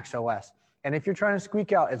at the Max OS. And if you're trying to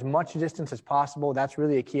squeak out as much distance as possible, that's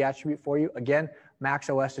really a key attribute for you. Again,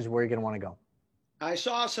 Max OS is where you're going to want to go. I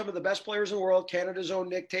saw some of the best players in the world, Canada's own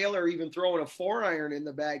Nick Taylor, even throwing a 4-iron in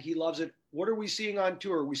the bag. He loves it. What are we seeing on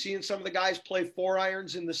tour? Are we seeing some of the guys play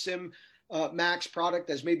 4-irons in the Sim Max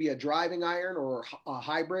product as maybe a driving iron or a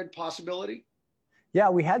hybrid possibility? Yeah,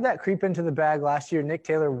 we had that creep into the bag last year. Nick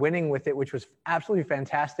Taylor winning with it, which was absolutely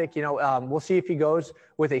fantastic. We'll see if he goes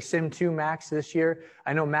with a Sim 2 Max this year.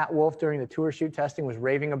 I know Matt Wolff during the tour shoot testing was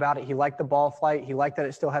raving about it. He liked the ball flight. He liked that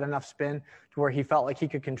it still had enough spin to where he felt like he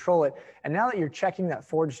could control it. And now that you're checking that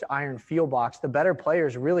forged iron feel box, the better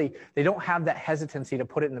players really, they don't have that hesitancy to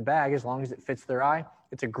put it in the bag as long as it fits their eye.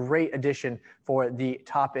 It's a great addition for the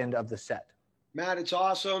top end of the set. Matt, it's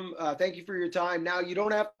awesome. Thank you for your time. Now you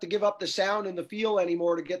don't have to give up the sound and the feel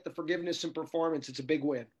anymore to get the forgiveness and performance. It's a big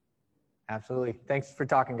win. Absolutely. Thanks for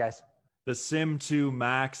talking, guys. The Sim 2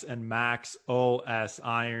 Max and Max OS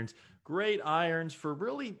irons. Great irons for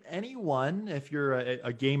really anyone. If you're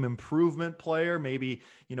a game improvement player, maybe,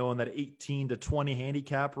 in that 18 to 20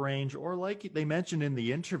 handicap range, or like they mentioned in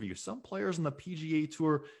the interview, some players on the PGA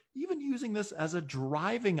Tour even using this as a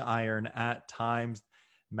driving iron at times.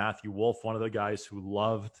 Matthew Wolff, one of the guys who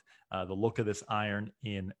loved the look of this iron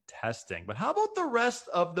in testing. But how about the rest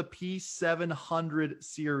of the P700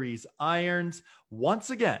 series irons? Once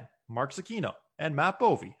again, Mark Zecchino and Matt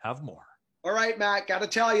Bovee have more. All right, Matt, got to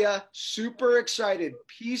tell you, super excited.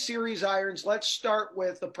 P-Series irons. Let's start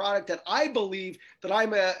with the product that I believe that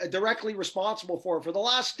I'm directly responsible for. For the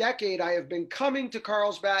last decade, I have been coming to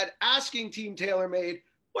Carlsbad, asking Team TaylorMade,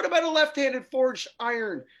 what about a left-handed forged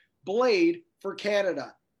iron blade for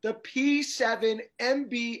Canada? The P7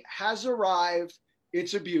 MB has arrived.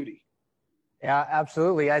 It's a beauty. Yeah,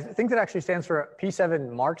 absolutely. I think that actually stands for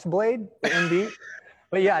P7 Marks Blade, the MB.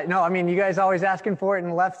 But yeah, no, I mean, you guys always asking for it in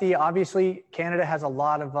lefty. Obviously, Canada has a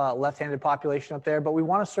lot of left-handed population up there, but we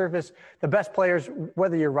want to service the best players,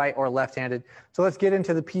 whether you're right or left-handed. So let's get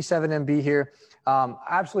into the P7 MB here.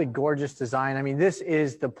 Absolutely gorgeous design. I mean, this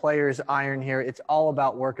is the player's iron here. It's all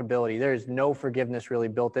about workability. There is no forgiveness really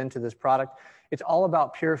built into this product. It's all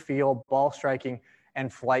about pure feel, ball striking,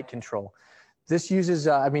 and flight control. This uses,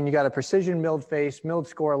 you got a precision milled face, milled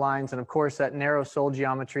score lines, and of course that narrow sole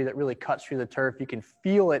geometry that really cuts through the turf. You can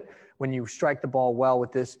feel it when you strike the ball well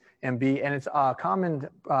with this MB, and it's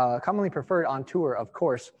commonly preferred on tour, of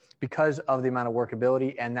course, because of the amount of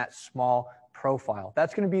workability and that small profile.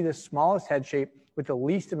 That's going to be the smallest head shape with the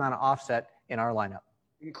least amount of offset in our lineup.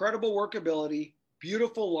 Incredible workability,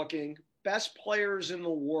 beautiful looking, best players in the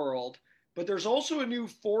world. But there's also a new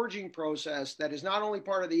forging process that is not only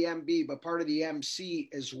part of the MB, but part of the MC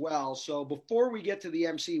as well. So before we get to the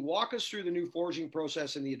MC, walk us through the new forging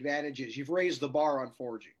process and the advantages. You've raised the bar on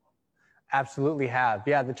forging. Absolutely have.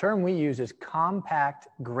 Yeah, the term we use is compact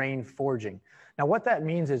grain forging. Now, what that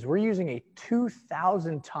means is we're using a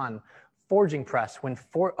 2,000-ton forging press when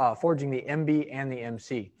forging the MB and the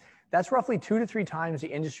MC. That's roughly 2 to 3 times the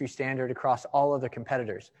industry standard across all other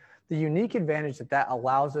competitors. The unique advantage that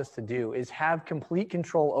allows us to do is have complete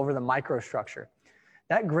control over the microstructure.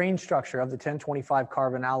 That grain structure of the 1025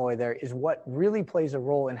 carbon alloy there is what really plays a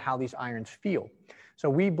role in how these irons feel. So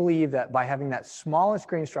we believe that by having that smallest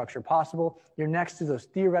grain structure possible, you're next to those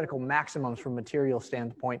theoretical maximums from a material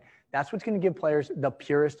standpoint. That's what's going to give players the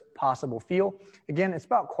purest possible feel. Again, it's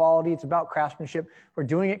about quality. It's about craftsmanship. We're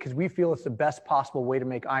doing it because we feel it's the best possible way to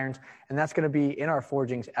make irons, and that's going to be in our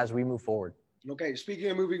forgings as we move forward. Okay,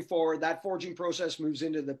 speaking of moving forward, that forging process moves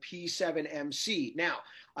into the P7MC. Now,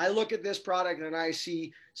 I look at this product and I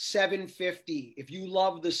see 750. If you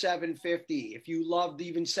love the 750, if you loved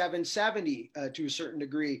even 770 to a certain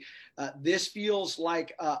degree, this feels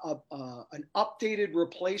like an updated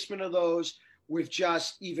replacement of those with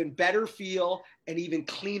just even better feel and even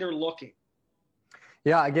cleaner looking.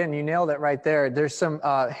 Yeah, again, you nailed it right there. There's some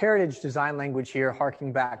heritage design language here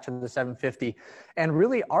harking back to the 750. And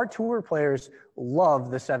really, our tour players love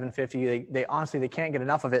the 750. They honestly, they can't get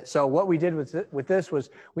enough of it. So what we did with this was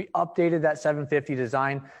we updated that 750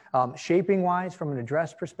 design. Shaping-wise, from an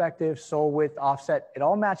address perspective, sole width, offset, it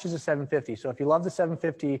all matches the 750. So if you love the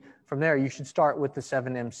 750 from there, you should start with the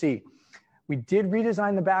 7MC. We did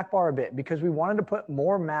redesign the back bar a bit because we wanted to put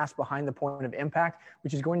more mass behind the point of impact,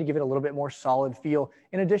 which is going to give it a little bit more solid feel,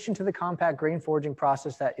 in addition to the compact grain forging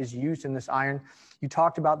process that is used in this iron. You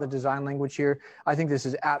talked about the design language here. I think this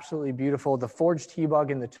is absolutely beautiful. The forged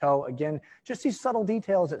T-bug in the toe, again, just these subtle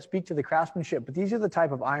details that speak to the craftsmanship, but these are the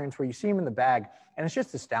type of irons where you see them in the bag, and it's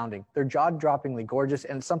just astounding. They're jaw-droppingly gorgeous,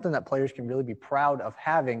 and it's something that players can really be proud of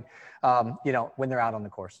having, when they're out on the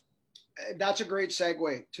course. That's a great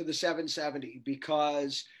segue to the 770,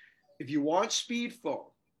 because if you want speed foam,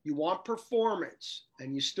 you want performance,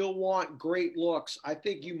 and you still want great looks, I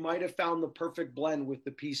think you might have found the perfect blend with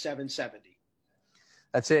the P770.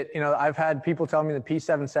 That's it. I've had people tell me the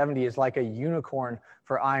P770 is like a unicorn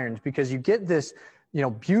for irons because you get this,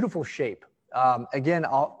 beautiful shape. Again,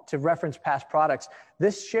 to reference past products,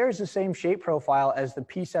 this shares the same shape profile as the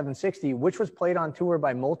P760, which was played on tour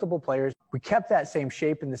by multiple players. We kept that same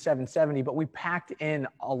shape in the 770, but we packed in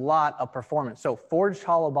a lot of performance. So forged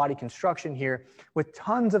hollow body construction here with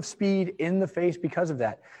tons of speed in the face because of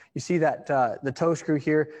that. You see that the toe screw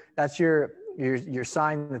here, that's your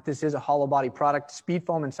sign that this is a hollow body product. Speed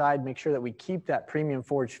foam inside, make sure that we keep that premium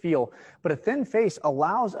forged feel. But a thin face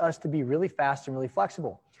allows us to be really fast and really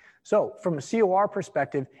flexible. So from a COR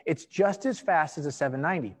perspective, it's just as fast as a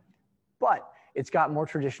 790, but it's got more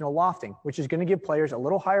traditional lofting, which is going to give players a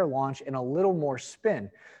little higher launch and a little more spin.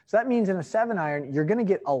 So that means in a 7-iron, you're going to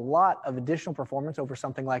get a lot of additional performance over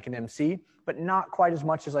something like an MC, but not quite as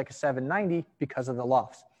much as like a 790 because of the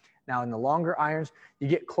lofts. Now in the longer irons, you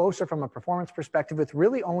get closer from a performance perspective with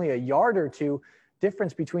really only a yard or two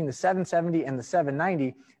difference between the 770 and the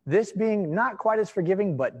 790, this being not quite as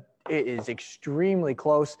forgiving, but it is extremely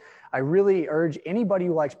close. I really urge anybody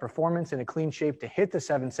who likes performance in a clean shape to hit the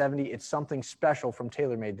 770. It's something special from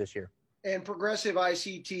TaylorMade this year. And Progressive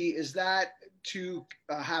ICT, is that to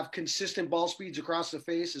have consistent ball speeds across the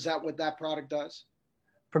face? Is that what that product does?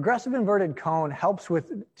 Progressive inverted cone helps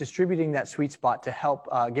with distributing that sweet spot to help,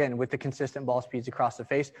 again, with the consistent ball speeds across the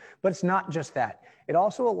face. But it's not just that. It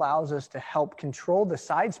also allows us to help control the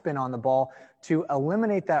side spin on the ball to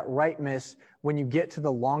eliminate that right miss when you get to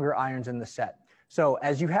the longer irons in the set. So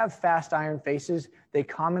as you have fast iron faces, they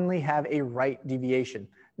commonly have a right deviation.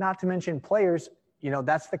 Not to mention players,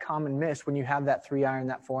 that's the common miss when you have that 3-iron,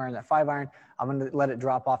 that 4-iron, that 5-iron. I'm going to let it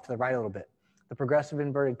drop off to the right a little bit. The progressive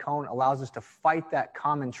inverted cone allows us to fight that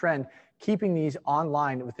common trend, keeping these on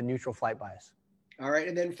line with the neutral flight bias. All right.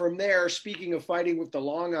 And then from there, speaking of fighting with the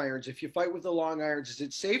long irons, if you fight with the long irons, is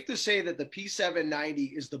it safe to say that the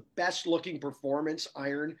P790 is the best looking performance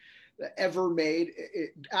iron ever made?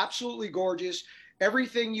 Absolutely gorgeous.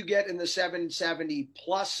 Everything you get in the 770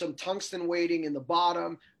 plus some tungsten weighting in the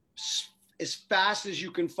bottom, as fast as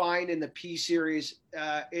you can find in the P series.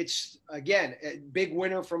 It's, again, a big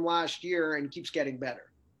winner from last year and keeps getting better.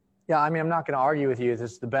 Yeah, I'm not going to argue with you.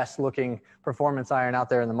 This is the best looking performance iron out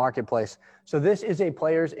there in the marketplace. So this is a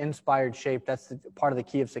player's inspired shape. That's part of the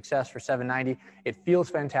key of success for 790. It feels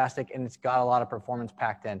fantastic and it's got a lot of performance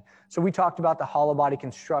packed in. So we talked about the hollow body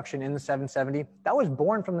construction in the 770. That was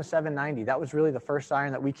born from the 790. That was really the first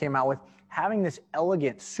iron that we came out with, having this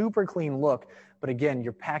elegant, super clean look, But again,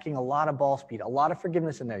 you're packing a lot of ball speed, a lot of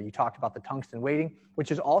forgiveness in there. You talked about the tungsten weighting,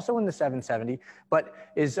 which is also in the 770, but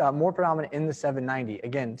is more predominant in the 790.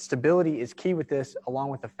 Again, stability is key with this, along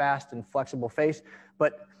with a fast and flexible face,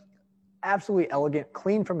 but absolutely elegant,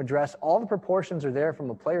 clean from address. All the proportions are there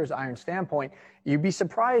from a player's iron standpoint. You'd be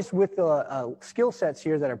surprised with the skill sets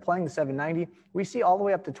here that are playing the 790. We see all the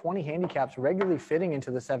way up to 20 handicaps regularly fitting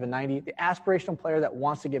into the 790. The aspirational player that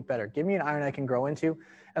wants to get better. Give me an iron I can grow into.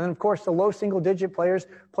 And then, of course, the low single-digit players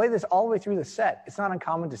play this all the way through the set. It's not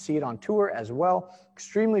uncommon to see it on tour as well.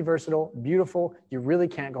 Extremely versatile, beautiful. You really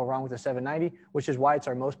can't go wrong with the 790, which is why it's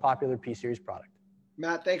our most popular P-Series product.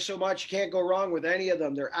 Matt, thanks so much. You can't go wrong with any of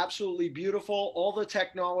them. They're absolutely beautiful. All the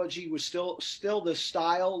technology was still the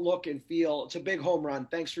style, look, and feel. It's a big home run.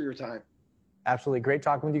 Thanks for your time. Absolutely. Great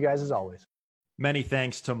talking with you guys as always. Many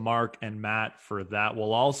thanks to Mark and Matt for that.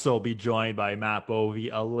 We'll also be joined by Matt Bovey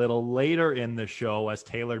a little later in the show as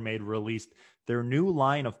TaylorMade released their new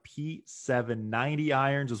line of P790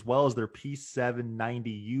 irons, as well as their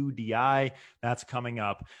P790 UDI. That's coming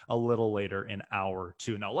up a little later in hour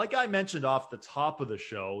 2. Now, like I mentioned off the top of the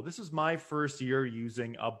show, this is my first year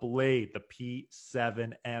using a blade, the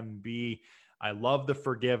P7MB. I love the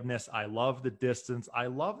forgiveness. I love the distance. I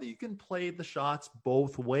love that you can play the shots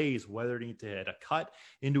both ways, whether you need to hit a cut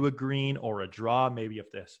into a green or a draw. Maybe you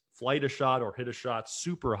have to flight a shot or hit a shot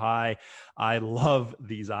super high. I love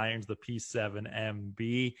these irons, the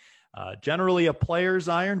P7MB. Generally a player's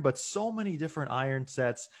iron, but so many different iron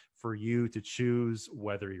sets for you to choose,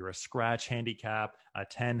 whether you're a scratch handicap, a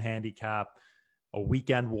 10 handicap, a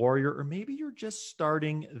weekend warrior, or maybe you're just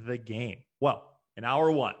starting the game. Well, in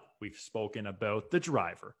hour 1, we've spoken about the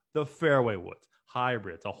driver, the fairway woods,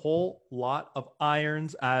 hybrids, a whole lot of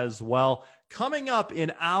irons as well. Coming up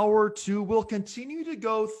in hour 2, we'll continue to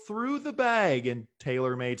go through the bag in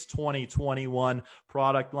TaylorMade's 2021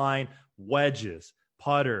 product line: wedges,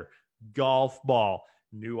 putter, golf ball,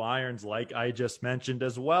 new irons like I just mentioned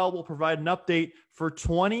as well. We'll provide an update for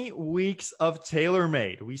 20 weeks of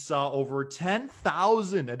TaylorMade. We saw over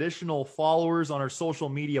 10,000 additional followers on our social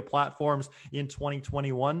media platforms in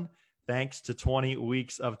 2021, thanks to 20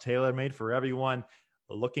 weeks of TaylorMade. For everyone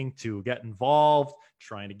looking to get involved,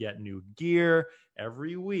 trying to get new gear,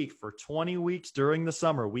 every week for 20 weeks during the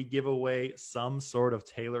summer, we give away some sort of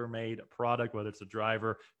TaylorMade product, whether it's a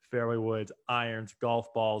driver, fairway woods, irons,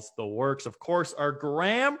 golf balls, the works. Of course, our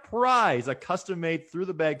grand prize, a custom-made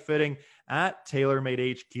through-the-bag fitting at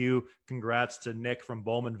TaylorMade HQ. Congrats to Nick from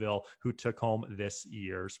Bowmanville, who took home this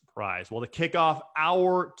year's prize. Well, to kick off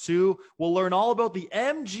hour 2, we'll learn all about the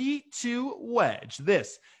MG2 wedge.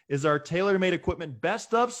 This is our TaylorMade Equipment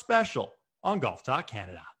Best of Special on Golf Talk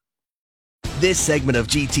Canada. This segment of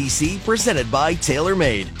GTC, presented by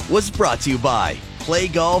TaylorMade, was brought to you by Play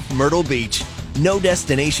Golf Myrtle Beach. No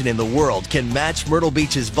destination in the world can match Myrtle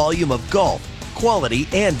Beach's volume of golf, quality,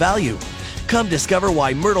 and value. Come discover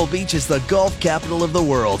why Myrtle Beach is the golf capital of the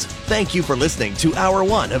world. Thank you for listening to Hour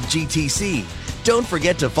 1 of GTC. Don't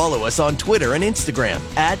forget to follow us on Twitter and Instagram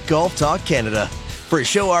at Golf Talk Canada. For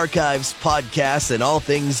show archives, podcasts, and all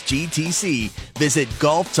things GTC, visit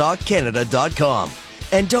golftalkcanada.com.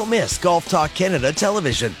 And don't miss Golf Talk Canada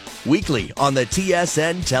Television, weekly on the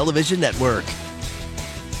TSN Television Network.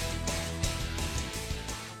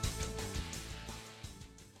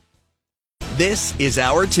 This is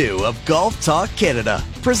Hour 2 of Golf Talk Canada,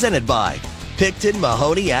 presented by Picton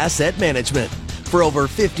Mahoney Asset Management. For over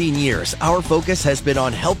 15 years, our focus has been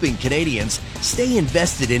on helping Canadians stay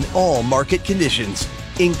invested in all market conditions,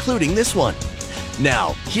 including this one.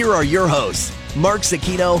 Now, here are your hosts, Mark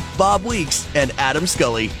Zecchino, Bob Weeks, and Adam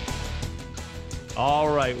Scully.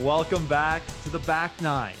 All right, welcome back to the Back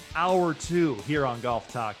Nine, Hour 2 here on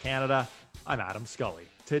Golf Talk Canada. I'm Adam Scully.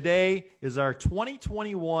 Today is our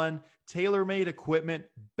 2021 TaylorMade Equipment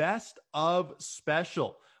Best of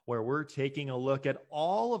Special, where we're taking a look at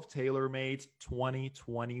all of TaylorMade's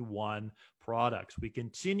 2021 products. We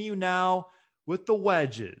continue now with the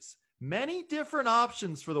wedges. Many different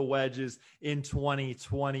options for the wedges in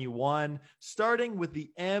 2021, starting with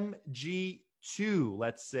the MG2.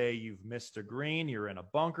 Let's say you've missed a green, you're in a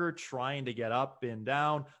bunker trying to get up and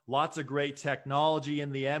down. Lots of great technology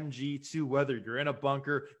in the MG2, whether you're in a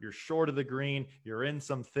bunker, you're short of the green, you're in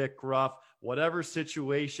some thick rough, whatever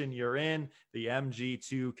situation you're in, the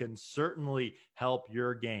MG2 can certainly help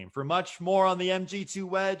your game. For much more on the MG2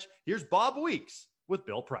 wedge, here's Bob Weeks with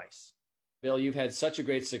Bill Price. Bill, you've had such a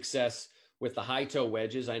great success with the high toe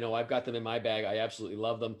wedges. I know I've got them in my bag. I absolutely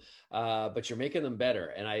love them, but you're making them better.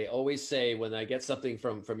 And I always say when I get something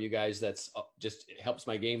from you guys that's just helps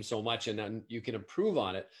my game so much and then you can improve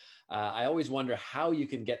on it, I always wonder how you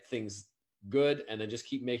can get things good and then just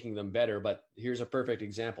keep making them better. But here's a perfect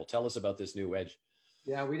example. Tell us about this new wedge.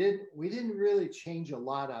 Yeah, we didn't really change a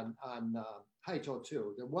lot on Hi-Toe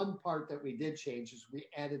 2. The one part that we did change is we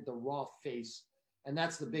added the raw face, and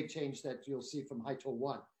that's the big change that you'll see from Hi-Toe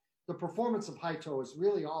 1. The performance of Hi-Toe is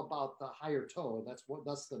really all about the higher toe.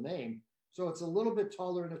 That's the name. So it's a little bit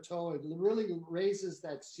taller in the toe. It really raises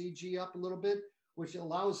that CG up a little bit, which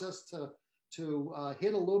allows us to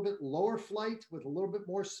hit a little bit lower flight with a little bit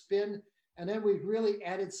more spin. And then we've really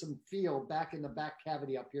added some feel back in the back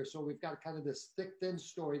cavity up here. So we've got kind of this thick, thin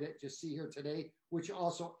story that you see here today, which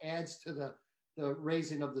also adds to the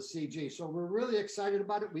raising of the CG. So we're really excited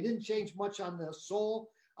about it. We didn't change much on the sole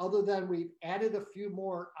other than we've added a few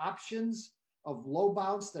more options of low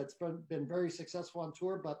bounce that's been very successful on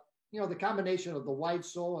tour. But, the combination of the wide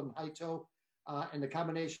sole and high toe and the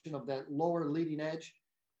combination of that lower leading edge,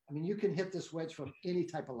 I mean, you can hit this wedge from any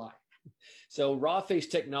type of lie. So raw face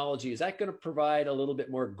technology, is that going to provide a little bit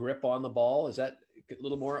more grip on the ball? Is that a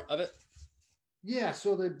little more of it? Yeah,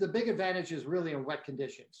 so the big advantage is really in wet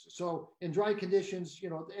conditions. So in dry conditions,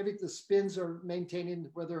 the spins are maintaining,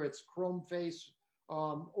 whether it's chrome face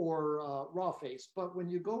or raw face. But when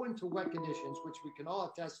you go into wet conditions, which we can all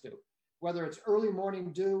attest to, whether it's early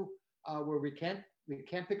morning dew, where we can't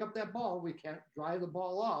pick up that ball, we can't dry the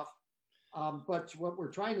ball off. But what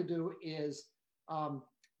we're trying to do is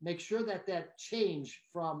make sure that change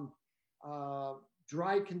from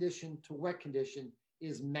dry condition to wet condition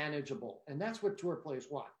is manageable. And that's what tour players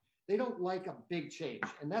want. They don't like a big change.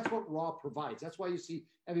 And that's what raw provides. That's why you see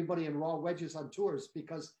everybody in raw wedges on tours,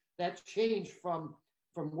 because that change from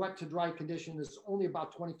wet to dry condition is only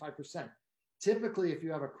about 25%. Typically, if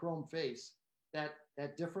you have a chrome face,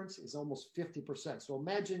 that difference is almost 50%. So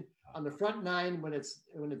imagine on the front nine, when it's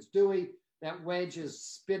dewy, that wedge is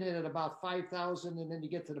spinning at about 5,000, and then you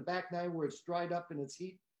get to the back nine where it's dried up and it's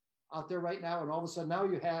heat out there right now, and all of a sudden now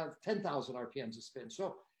you have 10,000 RPMs of spin.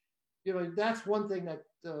 So, that's one thing that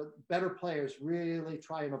the better players really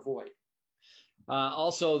try and avoid.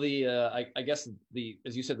 Also, I guess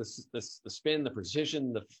as you said, the spin, the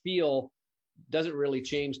precision, the feel doesn't really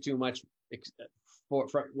change too much.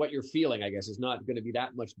 For what you're feeling, I guess, is not going to be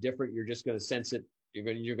that much different. You're just going to sense it. You're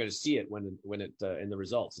going to see it when it in the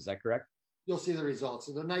results. Is that correct? You'll see the results.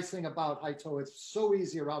 And the nice thing about Hi-Toe, it's so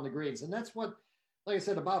easy around the greens, and that's what, like I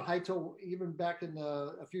said, about Hi-Toe. Even back in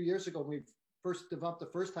a few years ago, when we first developed the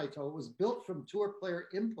first Hi-Toe, it was built from tour player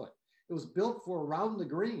input. It was built for around the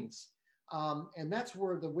greens, and that's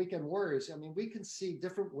where the Weekend Warriors. I mean, we can see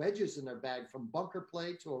different wedges in their bag from bunker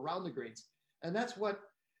play to around the greens, and that's what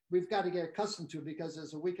we've got to get accustomed to, because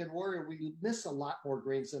as a Weekend Warrior, we miss a lot more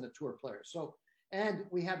greens than a tour player. So, and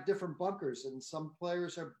we have different bunkers, and some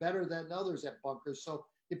players are better than others at bunkers. So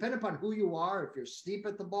depending upon who you are, if you're steep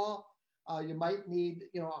at the ball, you might need,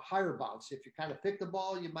 a higher bounce. If you kind of pick the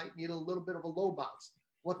ball, you might need a little bit of a low bounce.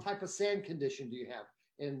 What type of sand condition do you have?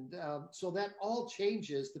 And so that all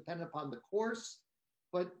changes depending upon the course,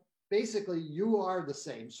 but basically you are the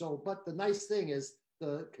same. So, but the nice thing is,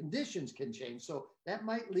 the conditions can change. So that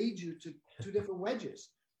might lead you to two different wedges.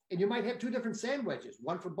 And you might have two different sand wedges,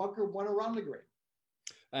 one for bunker, one around the green.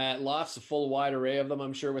 Lofts, a full wide array of them,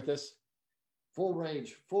 I'm sure, with this. Full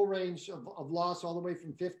range of lofts, all the way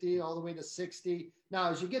from 50 all the way to 60. Now,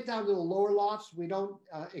 as you get down to the lower lofts, we don't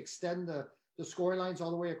extend the scoring lines all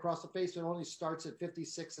the way across the face. It only starts at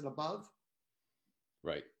 56 and above.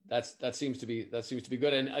 Right. That seems to be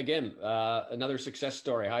good. And again, another success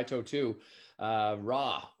story. Hi-Toe 2,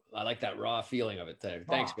 raw. I like that raw feeling of it there.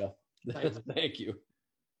 Thanks, Bill. Thank you.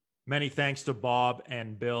 Many thanks to Bob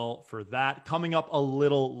and Bill for that. Coming up a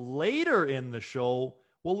little later in the show,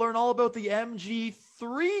 we'll learn all about the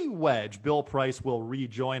MG3 wedge. Bill Price will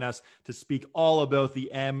rejoin us to speak all about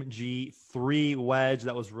the MG3 wedge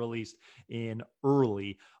that was released in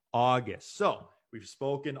early August. So we've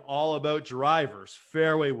spoken all about drivers,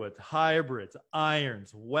 fairway width, hybrids,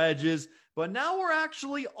 irons, wedges, but now we're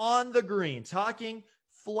actually on the green talking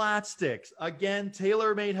flat sticks. Again,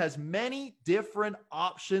 TaylorMade has many different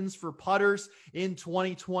options for putters in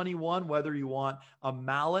 2021, whether you want a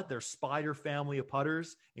mallet, their Spider family of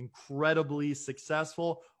putters, incredibly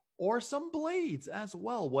successful, or some blades as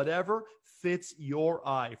well, whatever fits your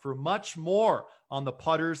eye. For much more on the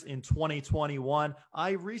putters in 2021,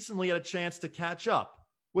 I recently had a chance to catch up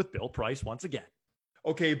with Bill Price once again.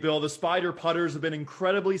 Okay, Bill, the Spider putters have been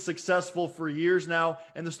incredibly successful for years now,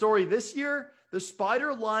 and the story this year, the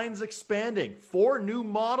Spider line's expanding. 4 new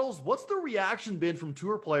models. What's the reaction been from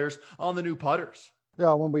tour players on the new putters?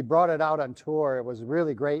 Yeah, when we brought it out on tour, it was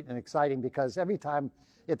really great and exciting because every time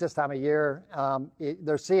at this time of year,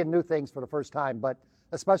 they're seeing new things for the first time, but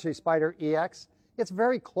especially Spider EX It's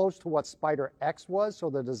very close to what Spider X was, so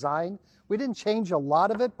the design. We didn't change a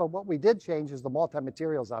lot of it, but what we did change is the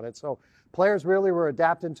multi-materials on it. So players really were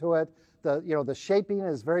adapting to it. The shaping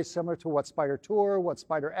is very similar to what Spider Tour, what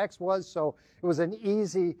Spider X was, so it was an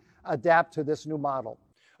easy adapt to this new model.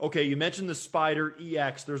 Okay, you mentioned the Spider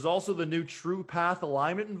EX. There's also the new True Path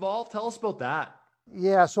alignment involved. Tell us about that.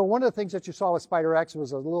 Yeah, so one of the things that you saw with Spider X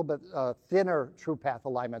was a little bit thinner True Path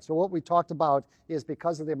alignment. So what we talked about is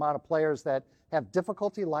because of the amount of players that have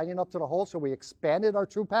difficulty lining up to the hole, so we expanded our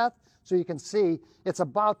True Path. So you can see it's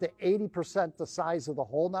about the 80% the size of the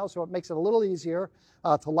hole now, so it makes it a little easier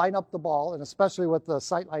to line up the ball, and especially with the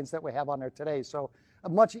sight lines that we have on there today. So a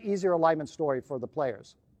much easier alignment story for the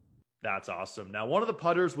players. That's awesome. Now, one of the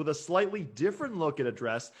putters with a slightly different look at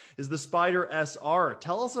address is the Spider SR.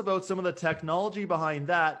 Tell us about some of the technology behind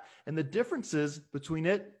that and the differences between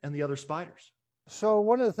it and the other Spiders. So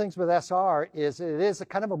one of the things with SR is it is a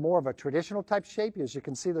kind of a more of a traditional type shape. As you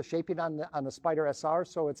can see the shaping on the Spider SR,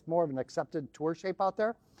 so it's more of an accepted tour shape out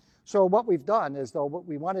there. So what we've done is, though, what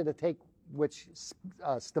we wanted to take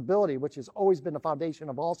stability, which has always been the foundation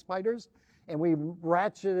of all Spiders, and we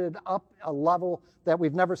ratcheted up a level that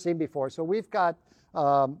we've never seen before. So we've got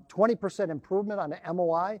 20% improvement on the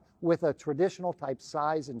MOI with a traditional type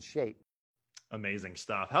size and shape. Amazing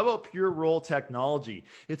stuff. How about Pure Roll technology?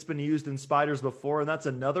 It's been used in Spiders before, and that's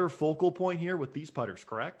another focal point here with these putters,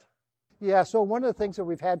 correct? Yeah, so one of the things that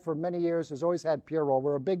we've had for many years is always had Pure Roll.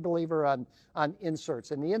 We're a big believer on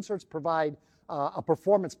inserts, and the inserts provide a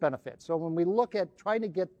performance benefit. So when we look at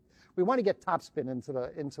we want to get topspin into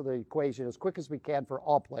the equation as quick as we can for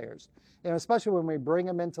all players. And especially when we bring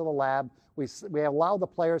them into the lab, we allow the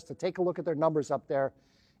players to take a look at their numbers up there.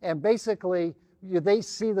 And basically, they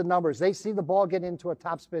see the numbers. They see the ball get into a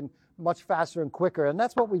topspin much faster and quicker. And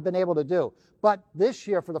that's what we've been able to do. But this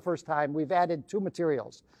year, for the first time, we've added two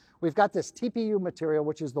materials. We've got this TPU material,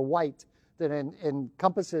 which is the white that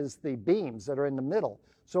encompasses the beams that are in the middle.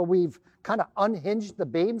 So we've kind of unhinged the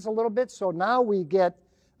beams a little bit. So now we get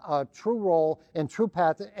True Roll and True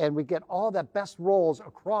Path, and we get all the best rolls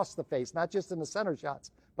across the face, not just in the center shots,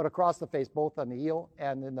 but across the face, both on the heel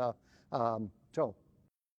and in the toe.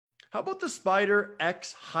 How about the Spider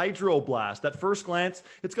X Hydroblast? At first glance,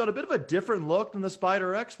 it's got a bit of a different look than the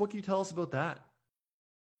Spider X. What can you tell us about that?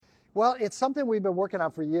 Well, it's something we've been working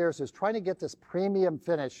on for years, is trying to get this premium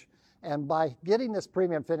finish. And by getting this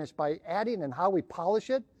premium finish, by adding and how we polish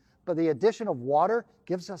it, but the addition of water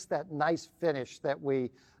gives us that nice finish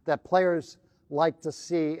that players like to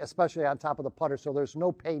see, especially on top of the putter. So there's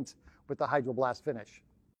no paint with the Hydroblast finish.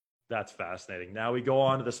 That's fascinating. Now we go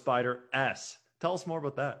on to the Spider S. Tell us more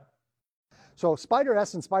about that. So Spider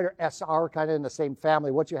S and Spider SR are kind of in the same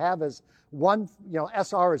family. What you have is one,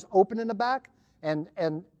 SR is open in the back, and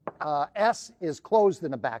S is closed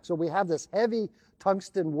in the back. So we have this heavy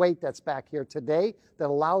tungsten weight that's back here today that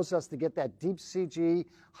allows us to get that deep CG,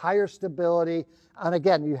 higher stability. And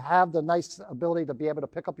again, you have the nice ability to be able to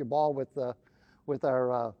pick up your ball with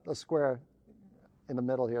our the square in the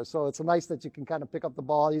middle here. So it's nice that you can kind of pick up the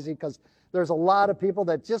ball easy, because there's a lot of people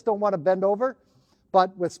that just don't want to bend over.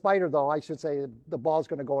 But with Spider, though, I should say the ball's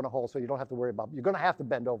going to go in a hole, so you don't have to worry about it. You're going to have to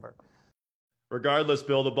bend over. Regardless,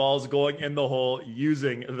 Bill, the ball's going in the hole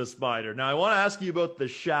using the Spider. Now, I want to ask you about the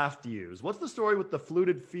shaft used. What's the story with the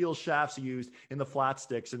fluted feel shafts used in the flat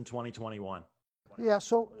sticks in 2021? Yeah,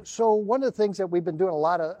 so one of the things that we've been doing a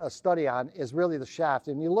lot of study on is really the shaft.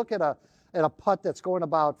 And you look at a putt that's going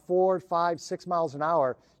about 4, 5, 6 miles an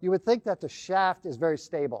hour, you would think that the shaft is very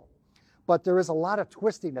stable. But there is a lot of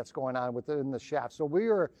twisting that's going on within the shaft. So we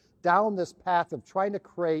are down this path of trying to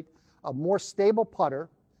create a more stable putter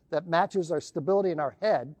that matches our stability in our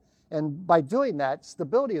head. And by doing that,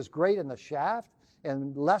 stability is great in the shaft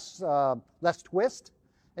and less twist.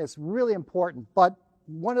 It's really important. But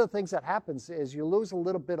one of the things that happens is you lose a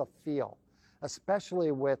little bit of feel,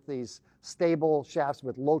 especially with these stable shafts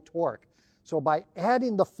with low torque. So by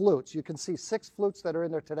adding the flutes, you can see 6 flutes that are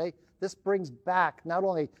in there today. This brings back not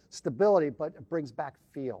only stability, but it brings back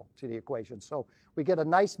feel to the equation. So we get a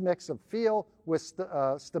nice mix of feel with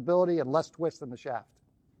stability and less twist in the shaft.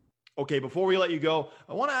 Okay, before we let you go,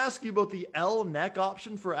 I want to ask you about the L neck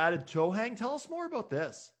option for added toe hang. Tell us more about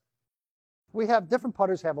this. We have different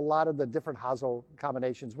putters have a lot of the different hosel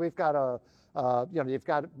combinations. We've got you've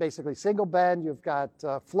got basically single bend, you've got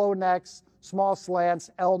flow necks, small slants,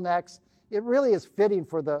 L necks. It really is fitting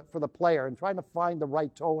for the player and trying to find the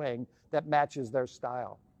right toe hang that matches their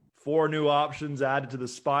style. 4 new options added to the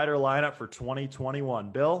Spider lineup for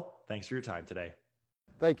 2021. Bill, thanks for your time today.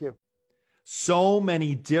 Thank you. So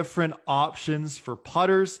many different options for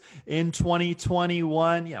putters in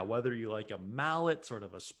 2021. Yeah, whether you like a mallet, sort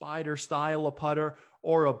of a spider style of putter,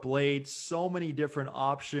 or a blade, so many different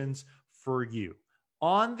options for you.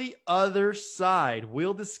 On the other side,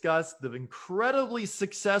 we'll discuss the incredibly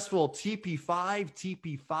successful TP5,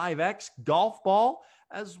 TP5X golf ball,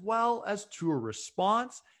 as well as tour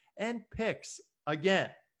response and picks. Again,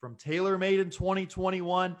 from TaylorMade in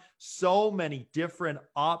 2021, so many different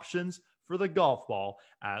options for the golf ball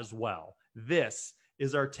as well. This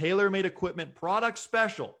is our TaylorMade Equipment product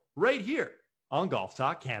special right here on Golf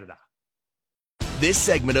Talk Canada. This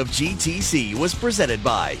segment of GTC was presented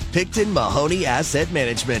by Picton Mahoney Asset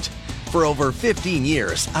Management. For over 15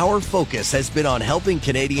 years, our focus has been on helping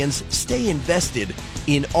Canadians stay invested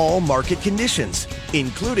in all market conditions,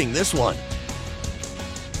 including this one.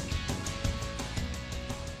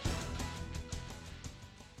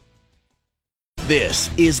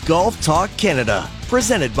 This is Golf Talk Canada,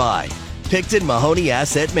 presented by Picton Mahoney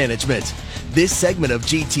Asset Management. This segment of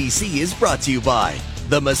GTC is brought to you by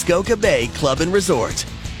the Muskoka Bay Club and Resort.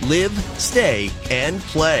 Live, stay, and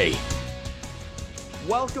play.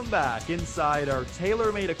 Welcome back inside our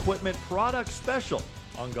TaylorMade Equipment product special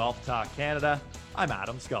on Golf Talk Canada. I'm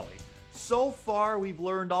Adam Scully. So far, we've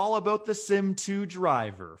learned all about the Sim2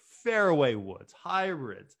 driver, fairway woods,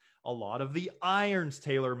 hybrids, a lot of the irons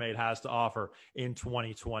TaylorMade has to offer in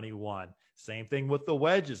 2021. Same thing with the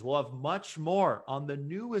wedges. We'll have much more on the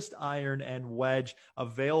newest iron and wedge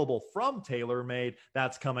available from TaylorMade.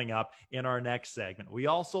 That's coming up in our next segment. We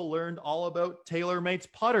also learned all about TaylorMade's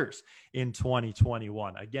putters in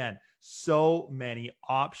 2021. Again, so many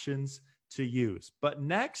options to use. But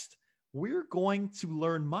next, we're going to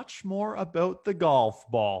learn much more about the golf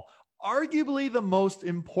ball, arguably the most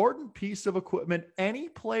important piece of equipment any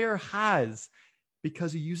player has,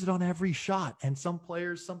 because you use it on every shot. And some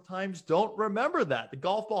players sometimes don't remember that. The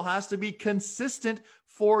golf ball has to be consistent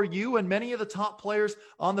for you. And many of the top players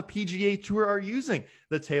on the PGA Tour are using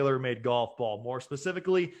the TaylorMade golf ball, more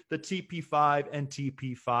specifically the TP5 and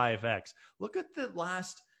TP5X. Look at the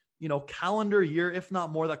last calendar year, if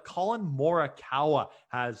not more, that Colin Morikawa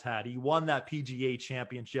has had. He won that PGA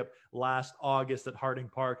championship last August at Harding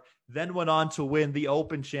Park, then went on to win the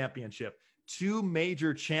Open Championship. 2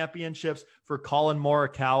 major championships for Colin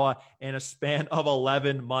Morikawa in a span of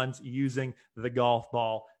 11 months using the golf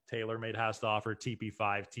ball TaylorMade has to offer TP5,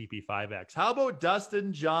 TP5X. How about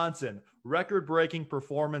Dustin Johnson? Record-breaking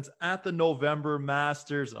performance at the November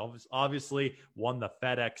Masters. Obviously won the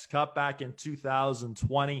FedEx Cup back in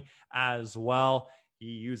 2020 as well. He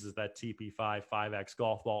uses that TP5 5X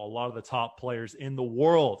golf ball. A lot of the top players in the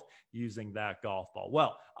world using that golf ball.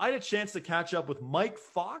 Well, I had a chance to catch up with Mike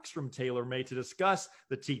Fox from TaylorMade to discuss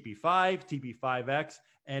the TP5, TP5X,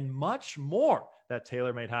 and much more that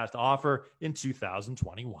TaylorMade has to offer in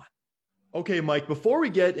 2021. Okay, Mike, before we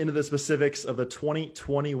get into the specifics of the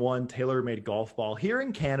 2021 TaylorMade golf ball, here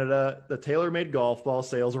in Canada, the TaylorMade golf ball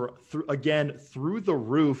sales were through the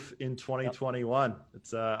roof in 2021. Yep.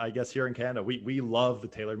 It's, I guess here in Canada, we love the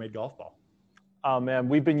TaylorMade golf ball. Oh man,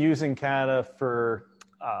 we've been using Canada for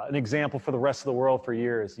an example for the rest of the world for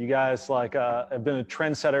years. You guys have been a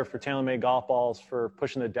trendsetter for TaylorMade golf balls for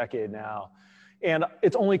pushing a decade now. And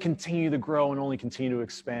it's only continued to grow and only continue to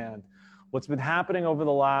expand. What's been happening over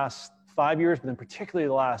the last 5 years, but then particularly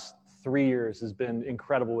the last 3 years, has been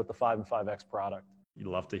incredible with the 5 and 5X product. You'd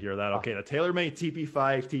love to hear that. Okay, the TaylorMade TP5,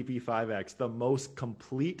 TP5X, the most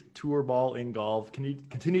complete tour ball in golf. Can you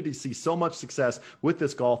continue to see so much success with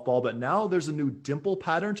this golf ball, but now there's a new dimple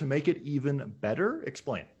pattern to make it even better?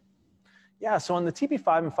 Explain. Yeah, so on the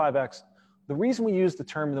TP5 and 5X, the reason we use the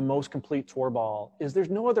term the most complete tour ball is there's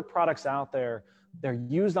no other products out there that are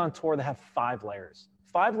used on tour that have 5 layers.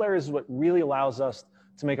 5 layers is what really allows us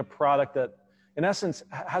to make a product that, in essence,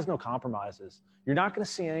 has no compromises. You're not going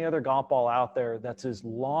to see any other golf ball out there that's as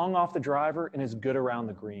long off the driver and as good around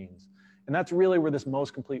the greens. And that's really where this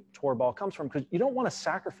most complete tour ball comes from, because you don't want to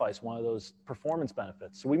sacrifice one of those performance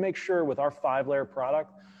benefits. So we make sure with our 5-layer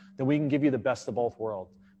product that we can give you the best of both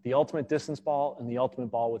worlds, the ultimate distance ball and the ultimate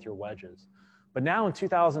ball with your wedges. But now in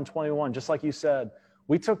 2021, just like you said,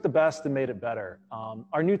 we took the best and made it better.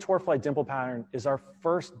 Our new TourFlight dimple pattern is our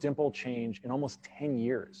first dimple change in almost 10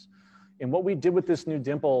 years. And what we did with this new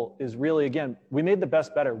dimple is really, again, we made the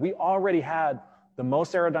best better. We already had the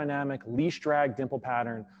most aerodynamic, least drag dimple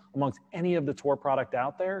pattern amongst any of the tour product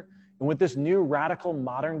out there. And with this new radical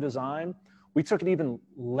modern design, we took it even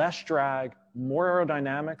less drag, more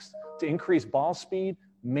aerodynamics to increase ball speed,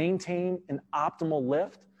 maintain an optimal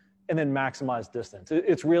lift, and then maximize distance.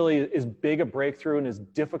 It's really as big a breakthrough and as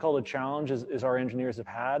difficult a challenge as our engineers have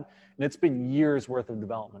had. And it's been years worth of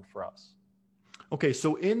development for us. Okay,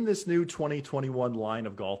 so in this new 2021 line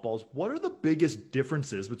of golf balls, what are the biggest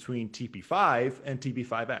differences between TP5 and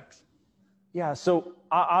TP5X? Yeah, so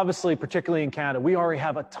obviously, particularly in Canada, we already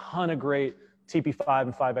have a ton of great TP5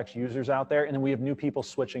 and 5X users out there, and then we have new people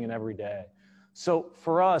switching in every day. So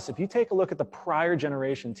for us, if you take a look at the prior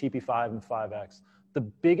generation TP5 and 5X, the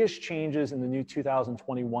biggest changes in the new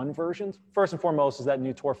 2021 versions, first and foremost, is that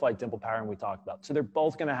new TourFlight dimple pattern we talked about. So they're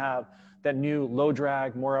both going to have that new low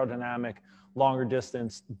drag, more aerodynamic, longer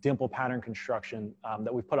distance dimple pattern construction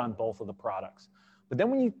that we put on both of the products. But then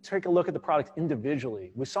when you take a look at the products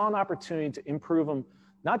individually, we saw an opportunity to improve them,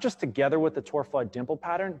 not just together with the TourFlight dimple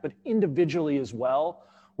pattern, but individually as well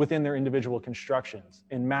within their individual constructions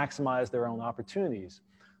and maximize their own opportunities.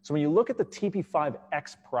 So when you look at the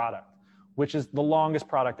TP5X product, which is the longest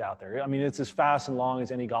product out there, I mean, it's as fast and long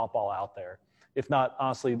as any golf ball out there, if not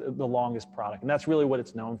honestly the longest product. And that's really what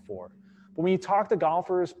it's known for. But when you talk to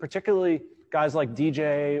golfers, particularly guys like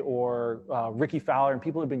DJ or Ricky Fowler and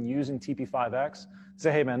people who have been using TP5X,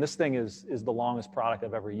 say, hey man, this thing is the longest product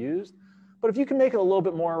I've ever used. But if you can make it a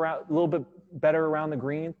little bit better around the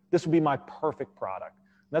green, this would be my perfect product.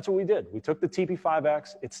 And that's what we did. We took the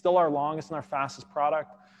TP5X. It's still our longest and our fastest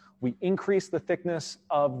product. We increased the thickness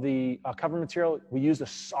of the cover material. We used a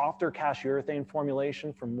softer cast urethane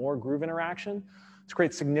formulation for more groove interaction to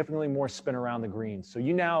create significantly more spin around the greens. So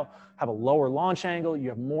you now have a lower launch angle, you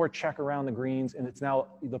have more check around the greens, and it's now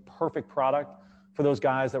the perfect product for those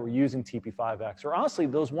guys that were using TP5X, or honestly,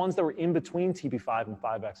 those ones that were in between TP5 and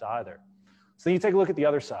 5X either. So then you take a look at the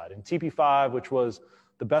other side. In TP5, which was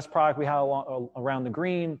the best product we had around the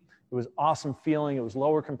green, it was awesome feeling, it was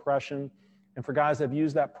lower compression. And for guys that have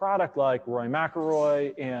used that product like Rory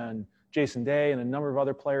McIlroy and Jason Day and a number of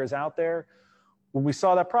other players out there, when we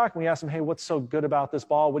saw that product, we asked them, hey, what's so good about this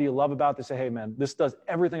ball? What do you love about this? They say, hey, man, this does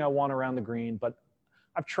everything I want around the green, but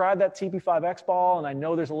I've tried that TP5X ball, and I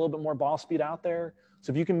know there's a little bit more ball speed out there.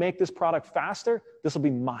 So if you can make this product faster, this will be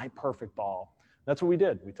my perfect ball. That's what we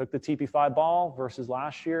did. We took the TP5 ball versus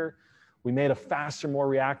last year. We made a faster, more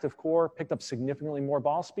reactive core, picked up significantly more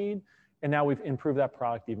ball speed, and now we've improved that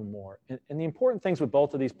product even more. And the important things with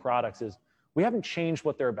both of these products is we haven't changed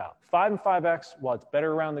what they're about. 5 and 5X, while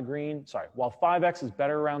 5X is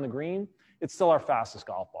better around the green, it's still our fastest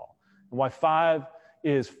golf ball. And while 5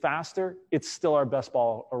 is faster, it's still our best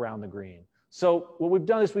ball around the green. So what we've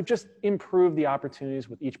done is we've just improved the opportunities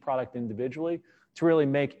with each product individually to really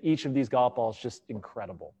make each of these golf balls just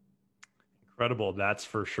incredible. Incredible, that's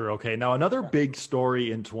for sure. Okay, now another big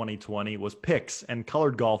story in 2020 was picks and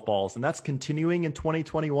colored golf balls, and that's continuing in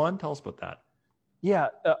 2021. Tell us about that. Yeah,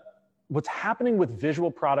 what's happening with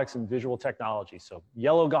visual products and visual technology, so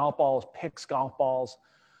yellow golf balls, picks golf balls,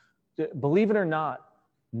 believe it or not,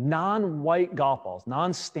 non-white golf balls,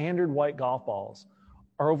 non-standard white golf balls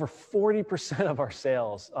are over 40% of our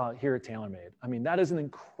sales here at TaylorMade. I mean, that is an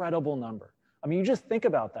incredible number. I mean, you just think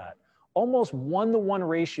about that. Almost 1-to-1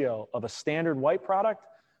 ratio of a standard white product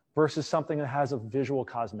versus something that has a visual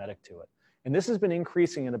cosmetic to it. And this has been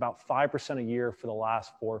increasing at about 5% a year for the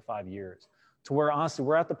last 4 or 5 years, to where honestly,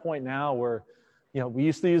 we're at the point now where, you know, we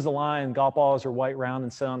used to use the line, golf balls are white, round,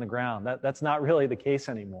 and sit on the ground. That's not really the case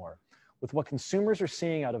anymore. With what consumers are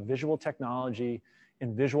seeing out of visual technology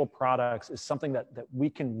and visual products is something that we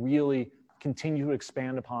can really continue to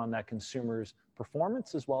expand upon that consumer's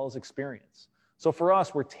performance as well as experience. So for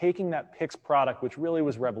us, we're taking that Pix product, which really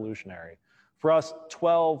was revolutionary. For us,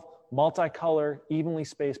 12 multicolor, evenly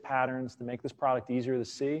spaced patterns to make this product easier to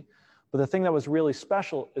see. But the thing that was really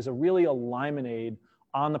special is a really alignment aid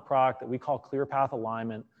on the product that we call ClearPath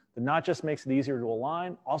Alignment that not just makes it easier to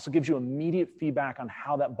align, also gives you immediate feedback on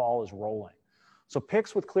how that ball is rolling. So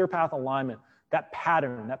Pix with ClearPath Alignment, that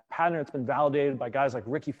pattern that's been validated by guys like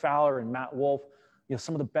Ricky Fowler and Matt Wolff, you know,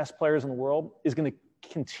 some of the best players in the world, is going to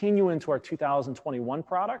continue into our 2021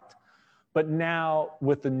 product, but now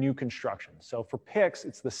with the new construction. So for Pix,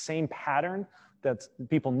 it's the same pattern that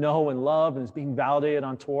people know and love and is being validated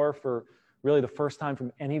on tour for really the first time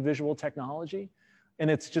from any visual technology. And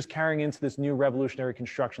it's just carrying into this new revolutionary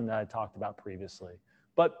construction that I talked about previously.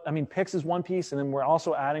 But I mean, Pix is one piece, and then we're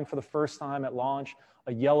also adding for the first time at launch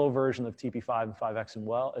a yellow version of TP5 and 5X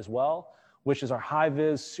as well, which is our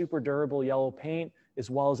high-vis, super durable yellow paint, as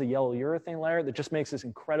well as a yellow urethane layer that just makes this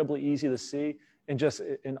incredibly easy to see and just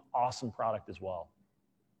an awesome product as well.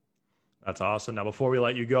 That's awesome. Now, before we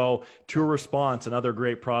let you go, Tour Response, another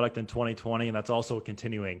great product in 2020, and that's also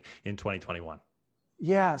continuing in 2021.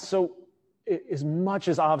 Yeah, so as much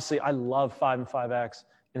as obviously I love 5 and 5X,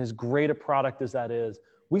 and as great a product as that is,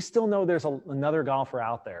 we still know there's another golfer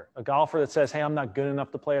out there, a golfer that says, hey, I'm not good enough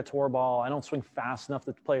to play a tour ball. I don't swing fast enough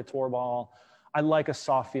to play a tour ball. I like a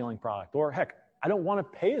soft feeling product. Or heck, I don't want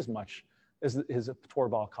to pay as much as his tour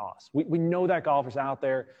ball costs. We know that golfers out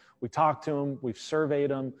there. We talk to them. We've surveyed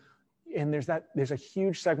them. And there's a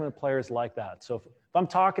huge segment of players like that. So if I'm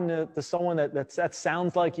talking to someone that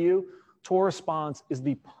sounds like you, Tour Response is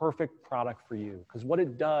the perfect product for you, because what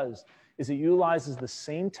it does is it utilizes the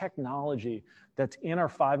same technology that's in our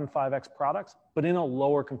 5 and 5X products, but in a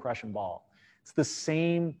lower compression ball. It's the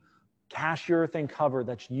same cast urethane cover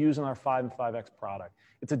that's used in our 5 and 5X product.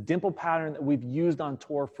 It's a dimple pattern that we've used on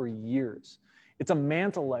tour for years. It's a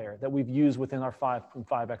mantle layer that we've used within our 5 and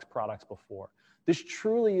 5X products before. This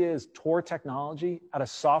truly is tour technology at a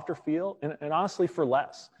softer feel and honestly for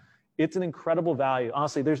less. It's an incredible value.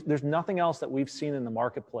 Honestly, there's nothing else that we've seen in the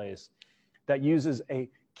marketplace that uses a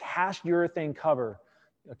cast urethane cover.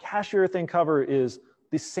 A cast urethane cover is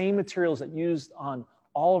the same materials that used on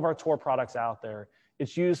all of our tour products out there.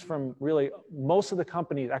 It's used from really most of the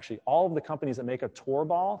companies, actually all of the companies that make a tour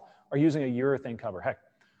ball are using a urethane cover. Heck,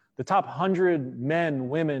 the top 100 men,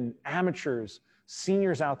 women, amateurs,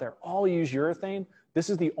 seniors out there all use urethane. This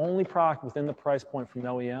is the only product within the price point from an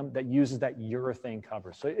OEM that uses that urethane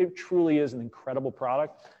cover. So it truly is an incredible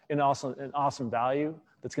product and also an awesome value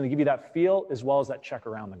that's going to give you that feel as well as that check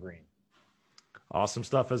around the green. Awesome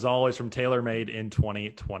stuff as always from TaylorMade in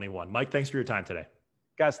 2021. Mike, thanks for your time today.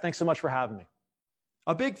 Guys, thanks so much for having me.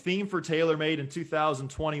 A big theme for TaylorMade in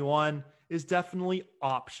 2021 is definitely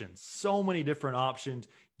options. So many different options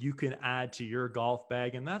you can add to your golf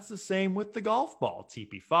bag, and that's the same with the golf ball.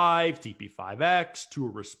 TP5, TP5X, Tour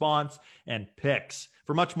Response, and picks.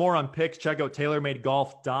 For much more on picks, check out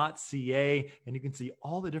TaylorMadeGolf.ca, and you can see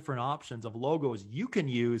all the different options of logos you can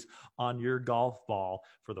use on your golf ball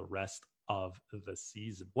for the rest of the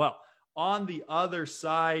season. Well, on the other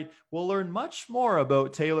side, we'll learn much more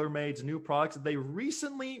about TaylorMade's new products. They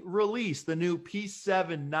recently released the new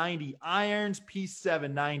P790 irons,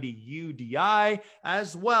 P790 UDI,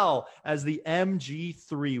 as well as the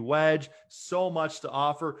MG3 wedge. So much to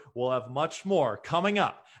offer. We'll have much more coming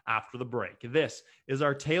up after the break. This is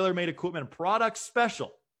our TaylorMade Equipment Product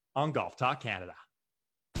Special on Golf Talk Canada.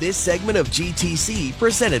 This segment of GTC,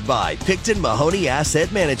 presented by Picton Mahoney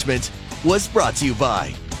Asset Management, was brought to you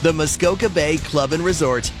by the Muskoka Bay Club and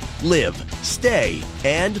Resort. Live, stay,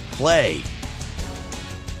 and play.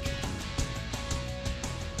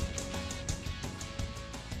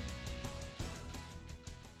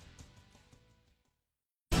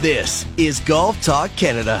 This is Golf Talk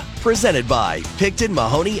Canada, presented by Picton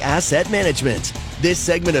Mahoney Asset Management. This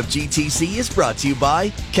segment of GTC is brought to you by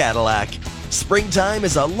Cadillac. Springtime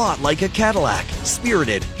is a lot like a Cadillac,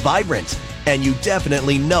 spirited, vibrant, and you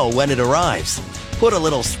definitely know when it arrives. Put a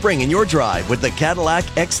little spring in your drive with the Cadillac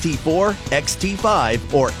XT4,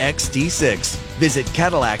 XT5, or XT6. Visit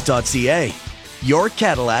Cadillac.ca. Your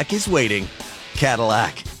Cadillac is waiting.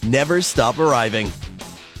 Cadillac, never stop arriving.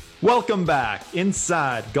 Welcome back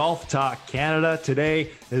inside Golf Talk Canada.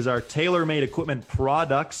 Today is our TaylorMade Equipment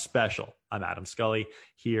Product Special. I'm Adam Scully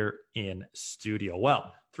here in studio.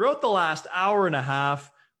 Well, throughout the last hour and a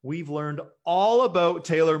half, we've learned all about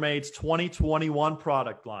TaylorMade's 2021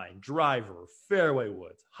 product line: driver, fairway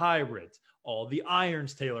woods, hybrids, all the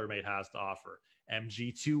irons TaylorMade has to offer,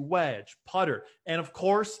 MG2 wedge, putter, and of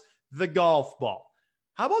course, the golf ball.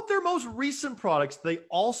 How about their most recent products they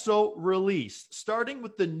also released, starting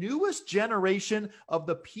with the newest generation of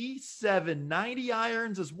the P790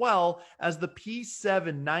 irons as well as the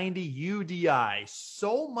P790 UDI.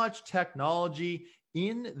 So much technology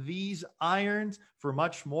in these irons. For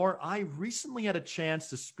much more, I recently had a chance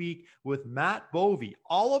to speak with Matt Bovey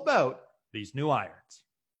all about these new irons.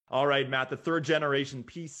 All right, Matt, the third generation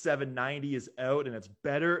P790 is out and it's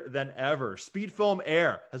better than ever. Speedfoam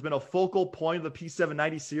Air has been a focal point of the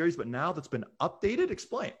P790 series, but now that's been updated.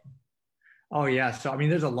 Explain. Oh, yeah. So, I mean,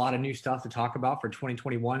 there's a lot of new stuff to talk about for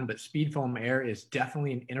 2021, but Speedfoam Air is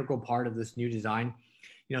definitely an integral part of this new design.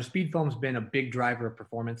 You know, Speedfoam's been a big driver of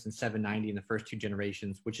performance in 790 in the first two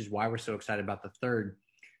generations, which is why we're so excited about the third.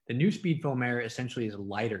 The new Speedfoam Air essentially is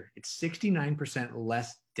lighter. It's 69%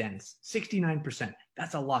 less dense. 69%.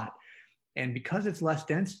 That's a lot. And because it's less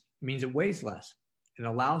dense, it means it weighs less. It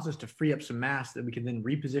allows us to free up some mass that we can then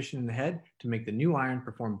reposition in the head to make the new iron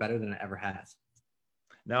perform better than it ever has.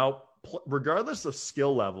 Now, regardless of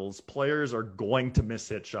skill levels, players are going to miss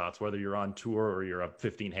hit shots, whether you're on tour or you're a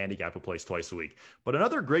 15 handicap who plays twice a week. But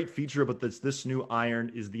another great feature about this new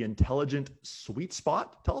iron is the intelligent sweet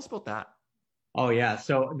spot. Tell us about that. Oh, yeah.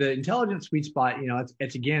 So the intelligent sweet spot, you know,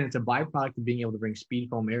 it's a byproduct of being able to bring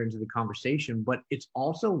Speedfoam Air into the conversation, but it's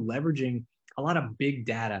also leveraging a lot of big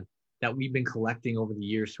data that we've been collecting over the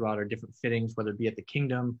years throughout our different fittings, whether it be at the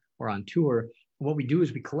Kingdom or on tour. what we do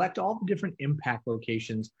is we collect all the different impact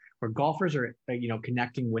locations where golfers are,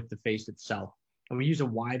 connecting with the face itself. And we use a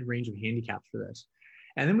wide range of handicaps for this.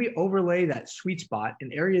 And then we overlay that sweet spot,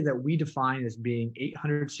 an area that we define as being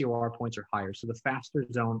 800 COR points or higher, so the faster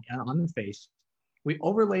zone on the face. We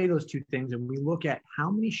overlay those two things and we look at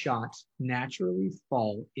how many shots naturally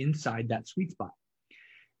fall inside that sweet spot.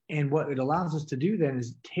 And what it allows us to do then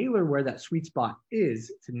is tailor where that sweet spot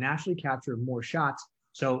is to naturally capture more shots.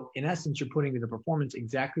 So in essence, you're putting the performance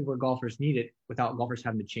exactly where golfers need it without golfers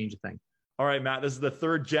having to change a thing. All right, Matt, this is the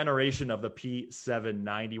third generation of the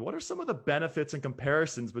P790. What are some of the benefits and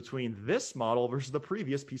comparisons between this model versus the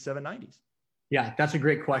previous P790s? Yeah, that's a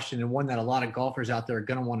great question, and one that a lot of golfers out there are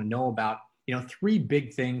going to want to know about. Three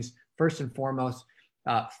big things. First and foremost,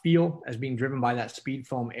 feel as being driven by that Speed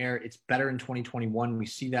Foam Air. It's better in 2021. We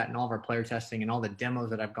see that in all of our player testing and all the demos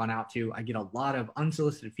that I've gone out to. I get a lot of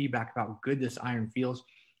unsolicited feedback about how good this iron feels.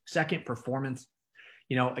 Second, performance.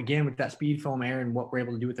 Again, with that Speed Foam Air and what we're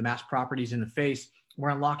able to do with the mass properties in the face, we're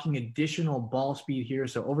unlocking additional ball speed here.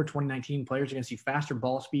 So over 2019, players are going to see faster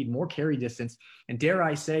ball speed, more carry distance. And dare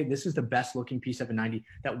I say, this is the best looking P790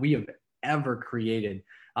 that we have ever created.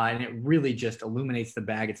 And it really just illuminates the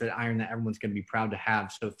bag. It's an iron that everyone's going to be proud to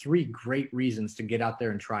have. So 3 great reasons to get out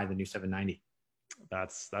there and try the new 790.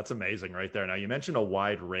 That's amazing right there. Now, you mentioned a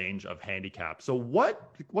wide range of handicaps. So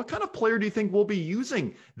what kind of player do you think will be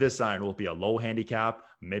using this iron? Will it be a low handicap,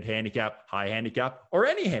 mid handicap, high handicap, or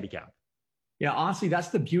any handicap? Yeah, honestly, that's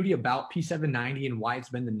the beauty about P790 and why it's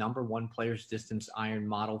been the #1 player's distance iron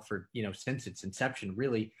model for, since its inception,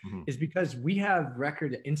 really, is because we have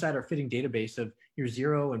record inside our fitting database of your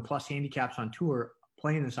 0 and plus handicaps on tour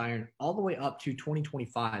playing this iron all the way up to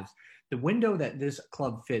 2025s. The window that this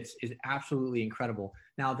club fits is absolutely incredible.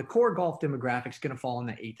 Now, the core golf demographic is going to fall in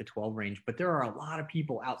that 8 to 12 range, but there are a lot of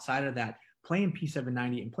people outside of that playing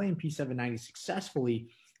P790 and playing P790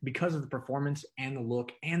 successfully because of the performance and the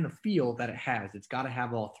look and the feel that it has. It's got to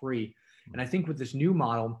have all 3. And I think with this new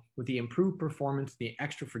model, with the improved performance, the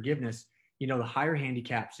extra forgiveness, the higher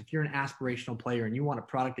handicaps, if you're an aspirational player and you want a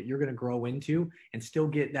product that you're going to grow into and still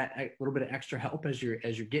get that little bit of extra help as you're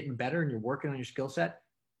getting better and you're working on your skill set,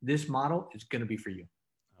 this model is going to be for you.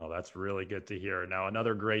 Oh, that's really good to hear. Now,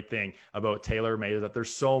 another great thing about TaylorMade is that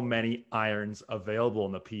there's so many irons available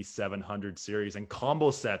in the P700 series, and combo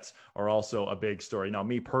sets are also a big story. Now,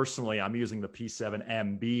 me personally, I'm using the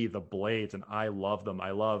P7MB, the blades, and I love them. I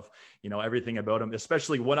love, everything about them,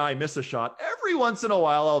 especially when I miss a shot. Every once in a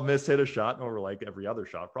while, I'll hit a shot, or like every other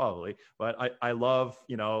shot probably. But I love,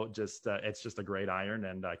 it's just a great iron,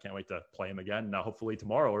 and I can't wait to play them again. Now, hopefully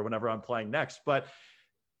tomorrow or whenever I'm playing next. But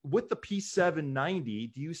with the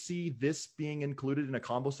P790, do you see this being included in a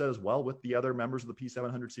combo set as well with the other members of the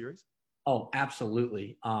P700 series? Oh,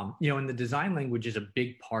 absolutely. And the design language is a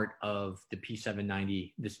big part of the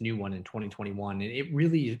P790, this new one in 2021. And it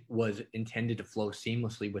really was intended to flow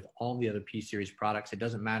seamlessly with all the other P series products. It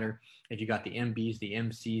doesn't matter if you got the MBs, the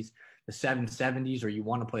MCs, the 770s, or you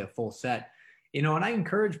want to play a full set. And I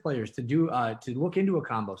encourage players to to look into a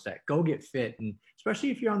combo set, go get fit. And especially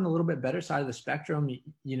if you're on the little bit better side of the spectrum,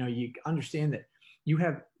 you understand that you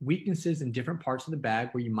have weaknesses in different parts of the bag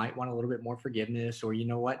where you might want a little bit more forgiveness, or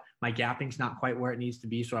my gapping's not quite where it needs to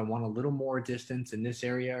be, so I want a little more distance in this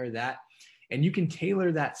area or that. And you can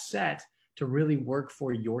tailor that set to really work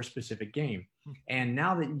for your specific game. And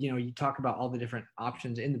now that, you talk about all the different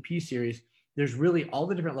options in the P series, there's really all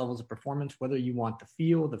the different levels of performance, whether you want the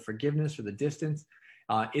feel, the forgiveness, or the distance.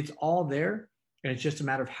 It's all there. And it's just a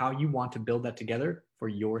matter of how you want to build that together for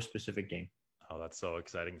your specific game. Oh, that's so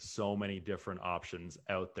exciting. So many different options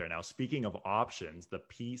out there. Now, speaking of options, the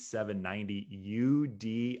P790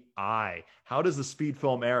 UDI, how does the Speed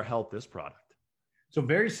Foam Air help this product? So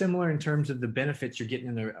very similar in terms of the benefits you're getting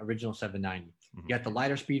in the original 790. You got the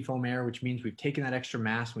lighter Speed Foam Air, which means we've taken that extra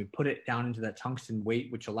mass and we put it down into that tungsten weight,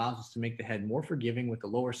 which allows us to make the head more forgiving with the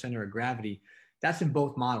lower center of gravity. That's in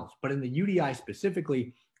both models. But in the UDI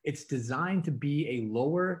specifically, it's designed to be a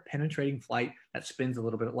lower penetrating flight that spins a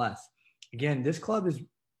little bit less. Again, this club is,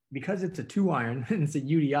 because it's a 2-iron and it's a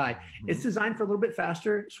UDI, it's designed for a little bit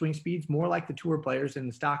faster swing speeds, more like the tour players, and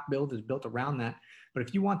the stock build is built around that. But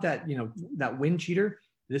if you want that, that wind cheater,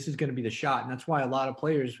 this is going to be the shot. And that's why a lot of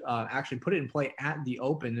players actually put it in play at the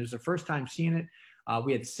Open. It was the first time seeing it.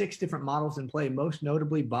 We had 6 different models in play, most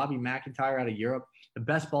notably Bobby McIntyre out of Europe, the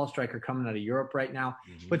best ball striker coming out of Europe right now.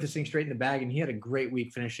 Put this thing straight in the bag, and he had a great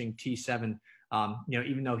week finishing T7,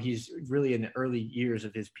 even though he's really in the early years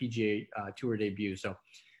of his PGA Tour debut. So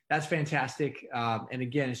that's fantastic. And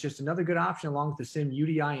again, it's just another good option along with the Sim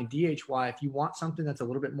UDI and DHY. If you want something that's a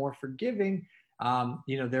little bit more forgiving,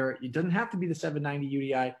 it doesn't have to be the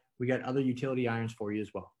 790 UDI. we got other utility irons for you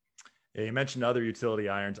as well. Yeah, you mentioned other utility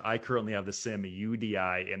irons. I currently have the Sim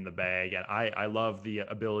UDI in the bag, and I love the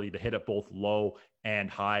ability to hit it both low and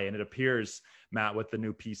high. And it appears, Matt, with the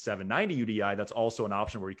new P790 UDI, that's also an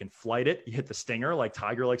option where you can flight it. You hit the stinger, like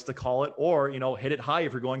Tiger likes to call it, or, hit it high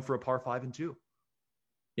if you're going for a par 5 and 2.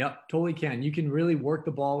 Yep, totally can. You can really work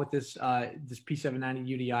the ball with this P790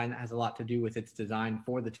 UDI, and that has a lot to do with its design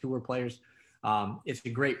for the tour players. It's a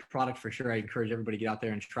great product for sure. I encourage everybody to get out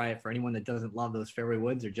there and try it. For anyone that doesn't love those fairway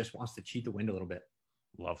woods or just wants to cheat the wind a little bit.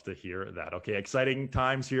 Love to hear that. Okay, exciting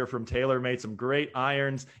times here from TaylorMade. Some great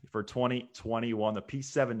irons for 2021, the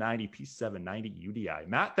P790 UDI.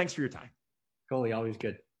 Matt, thanks for your time. Coley, always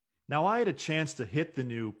good. Now, I had a chance to hit the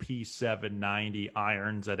new P790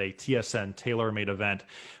 irons at a TSN TaylorMade event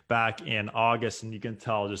back in August, and you can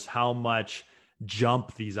tell just how much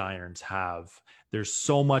jump these irons have. There's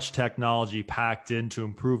so much technology packed in to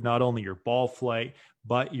improve not only your ball flight,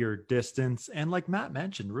 but your distance. And like Matt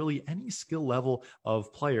mentioned, really any skill level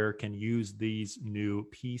of player can use these new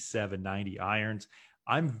P790 irons.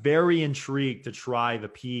 I'm very intrigued to try the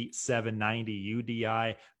P790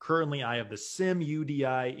 UDI. Currently, I have the Sim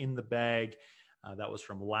UDI in the bag. That was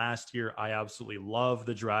from last year. I absolutely love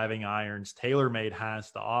the driving irons TaylorMade has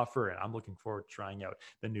to offer, and I'm looking forward to trying out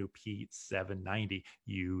the new P790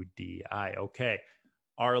 UDI. Okay,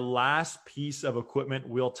 our last piece of equipment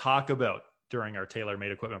we'll talk about during our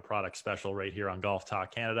TaylorMade equipment product special right here on Golf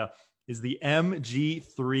Talk Canada is the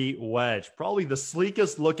MG3 wedge. Probably the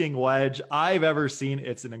sleekest looking wedge I've ever seen.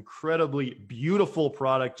 It's an incredibly beautiful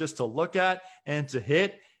product just to look at and to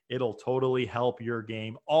hit. It'll totally help your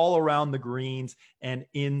game all around the greens and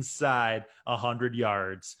inside 100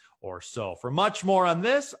 yards or so. For much more on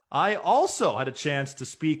this, I also had a chance to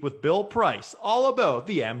speak with Bill Price all about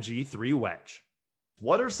the MG3 wedge.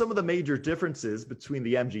 What are some of the major differences between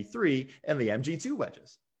the MG3 and the MG2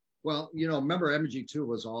 wedges? Well, remember MG2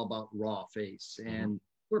 was all about raw face, and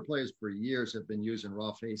tour players for years have been using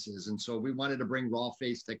raw faces. And so we wanted to bring raw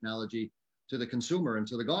face technology to the consumer and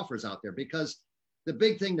to the golfers out there, because the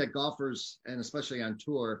big thing that golfers, and especially on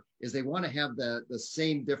tour, is they want to have the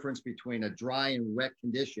same difference between a dry and wet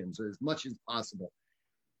conditions as much as possible.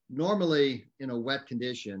 Normally, in a wet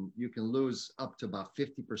condition, you can lose up to about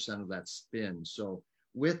 50% of that spin. So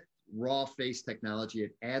with raw face technology,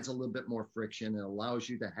 it adds a little bit more friction. It allows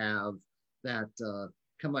you to have that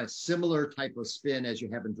kind of a similar type of spin as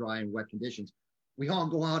you have in dry and wet conditions. We all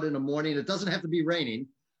go out in the morning. It doesn't have to be raining.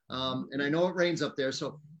 And I know it rains up there.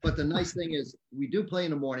 But the nice thing is we do play in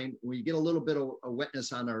the morning. We get a little bit of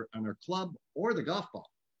wetness on our club or the golf ball.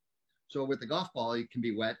 So with the golf ball, it can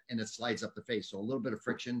be wet and it slides up the face. So a little bit of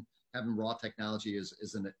friction, having raw technology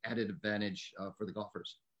is an added advantage for the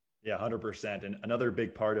golfers. Yeah, 100%. And another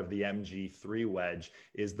big part of the MG3 wedge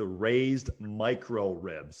is the raised micro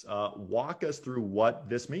ribs. Walk us through what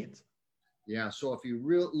this means. Yeah, so if you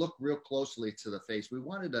look real closely to the face, we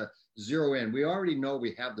wanted to zero in. We already know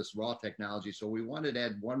we have this raw technology, so we wanted to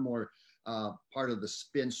add one more part of the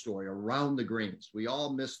spin story around the greens. We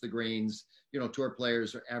all miss the greens. Tour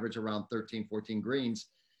players average around 13, 14 greens.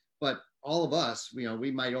 But all of us,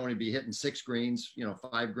 we might only be hitting 6 greens,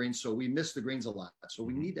 5 greens. So we miss the greens a lot. So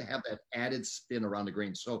we need to have that added spin around the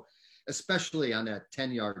greens. So especially on that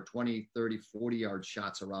 10-yard, 20, 30, 40-yard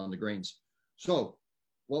shots around the greens. So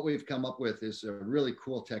what we've come up with is a really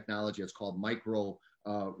cool technology. It's called micro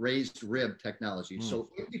raised rib technology. So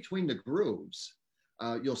in between the grooves,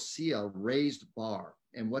 you'll see a raised bar.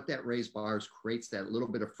 And what that raised bar is creates that little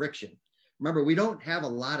bit of friction. Remember, we don't have a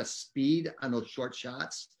lot of speed on those short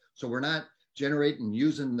shots. So we're not generating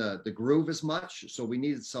using the groove as much. So we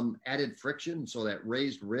needed some added friction. So that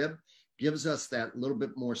raised rib gives us that little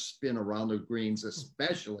bit more spin around the greens,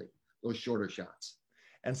 especially those shorter shots.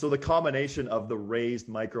 And so the combination of the raised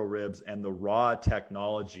micro ribs and the raw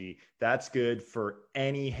technology, that's good for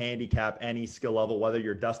any handicap, any skill level, whether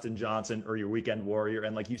you're Dustin Johnson or your weekend warrior.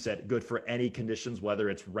 And like you said, good for any conditions,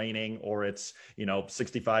 whether it's raining or it's,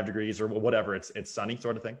 65 degrees or whatever, it's sunny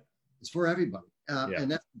sort of thing. It's for everybody.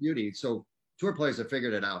 And that's the beauty. So tour players have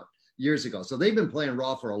figured it out years ago. So they've been playing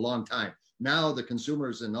raw for a long time. Now the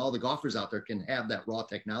consumers and all the golfers out there can have that raw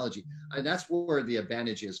technology. And that's where the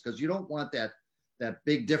advantage is, because you don't want that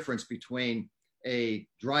big difference between a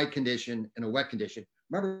dry condition and a wet condition.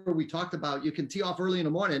 Remember, we talked about you can tee off early in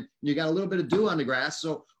the morning and you got a little bit of dew on the grass.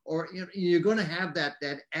 Or you're going to have that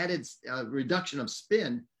added reduction of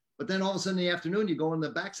spin, but then all of a sudden in the afternoon, you go on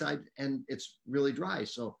the backside and it's really dry.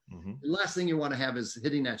 So the last thing you want to have is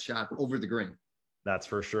hitting that shot over the green. That's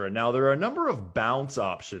for sure. Now, there are a number of bounce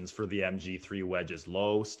options for the MG3 wedges: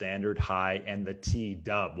 low, standard, high, and the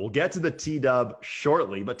T-dub. We'll get to the T-dub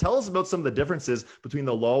shortly, but tell us about some of the differences between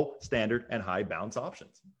the low, standard, and high bounce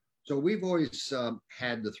options. So we've always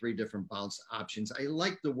had the 3 different bounce options. I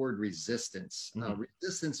like the word resistance.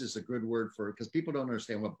 Resistance is a good word for it because people don't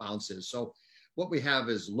understand what bounce is. So what we have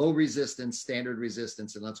is low resistance, standard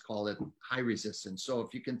resistance, and let's call it high resistance. So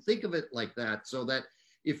if you can think of it like that, so that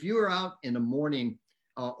if you're out in the morning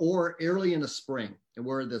or early in the spring and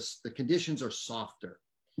where the conditions are softer,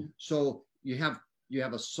 so you have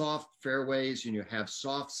a soft fairways and you have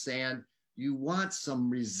soft sand, you want some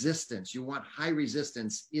resistance. You want high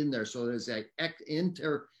resistance in there. So there's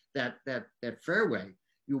enter that fairway.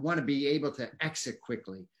 You want to be able to exit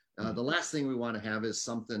quickly. The last thing we want to have is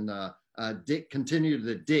something continue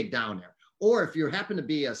to dig down there. Or if you happen to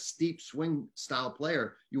be a steep swing style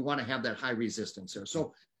player, you want to have that high resistance there.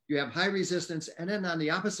 So you have high resistance, and then on the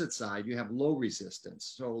opposite side, you have low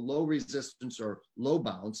resistance. So low resistance or low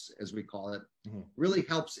bounce, as we call it, really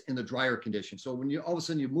helps in the drier conditions. So when you all of a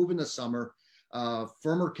sudden you move in the summer,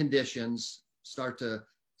 firmer conditions start to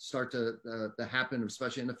happen,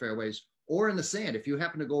 especially in the fairways or in the sand. If you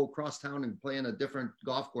happen to go across town and play in a different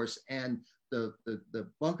golf course and the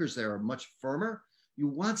bunkers there are much firmer, you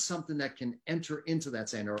want something that can enter into that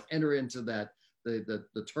sand or enter into that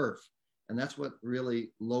the turf. And that's what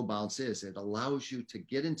really low bounce is. It allows you to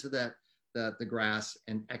get into the grass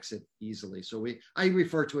and exit easily. So I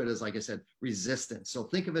refer to it as, like I said, resistance. So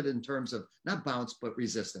think of it in terms of not bounce, but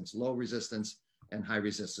resistance, low resistance and high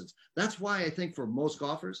resistance. That's why I think for most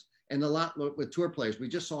golfers and a lot with tour players, we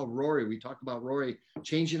just saw Rory. We talked about Rory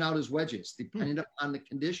changing out his wedges depending on the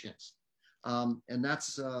conditions. And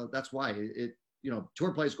that's why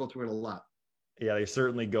tour players go through it a lot. Yeah, they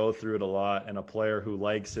certainly go through it a lot. And a player who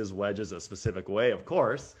likes his wedges a specific way, of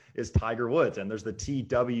course, is Tiger Woods. And there's the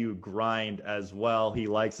TW grind as well. He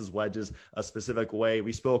likes his wedges a specific way.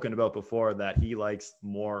 We've spoken about before that he likes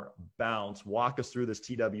more bounce. Walk us through this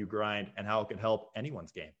TW grind and how it can help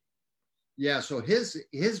anyone's game. Yeah, so his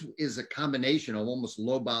is a combination of almost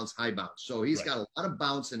low bounce, high bounce. So he's got a lot of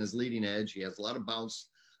bounce in his leading edge. He has a lot of bounce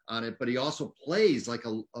on it, but he also plays like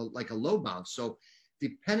a low bounce. So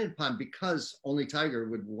dependent upon, because only Tiger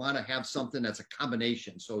would want to have something that's a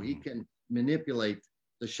combination so he can manipulate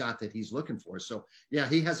the shot that he's looking for. So yeah,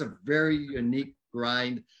 he has a very unique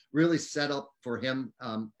grind, really set up for him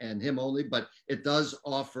and him only, but it does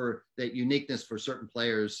offer that uniqueness for certain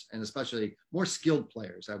players, and especially more skilled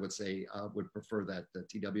players, I would say, would prefer that the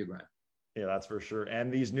TW grind. Yeah, that's for sure.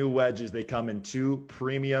 And these new wedges, they come in 2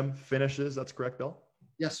 premium finishes. That's correct, Bill?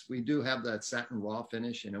 Yes, we do have that satin raw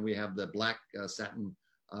finish, and then we have the black satin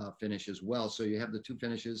finish as well. So you have the 2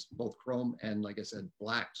 finishes, both chrome and, like I said,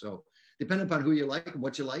 black. So depending upon who you like and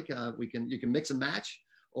what you like, you can mix and match,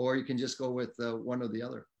 or you can just go with one or the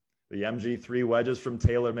other. The MG3 wedges from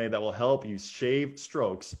TaylorMade that will help you shave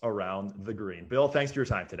strokes around the green. Bill, thanks for your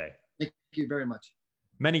time today. Thank you very much.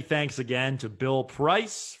 Many thanks again to Bill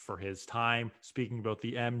Price for his time speaking about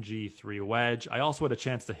the MG3 wedge. I also had a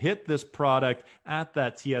chance to hit this product at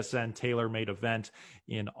that TSN TaylorMade event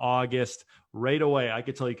in August. Right away, I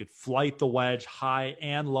could tell you could flight the wedge high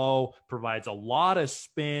and low, provides a lot of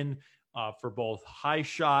spin for both high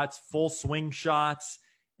shots, full swing shots,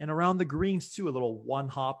 and around the greens too, a little one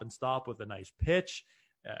hop and stop with a nice pitch.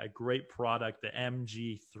 A great product, the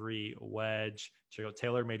MG3 wedge. Check out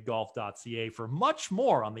TaylorMadeGolf.ca for much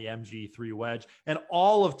more on the MG3 wedge and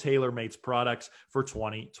all of TaylorMade's products for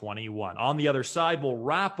 2021. On the other side, we'll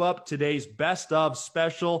wrap up today's best of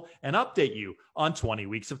special and update you on 20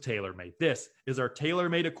 weeks of TaylorMade. This is our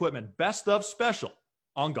TaylorMade Equipment best of special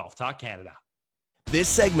on Golf Talk Canada. This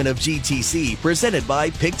segment of GTC, presented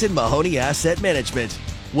by Picton Mahoney Asset Management,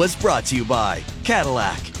 was brought to you by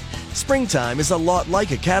Cadillac. Springtime is a lot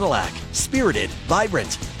like a Cadillac, spirited,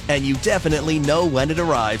 vibrant, and you definitely know when it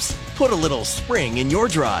arrives. Put a little spring in your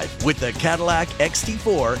drive with the Cadillac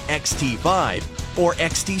XT4, XT5, or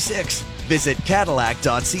XT6. Visit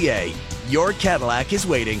Cadillac.ca. Your Cadillac is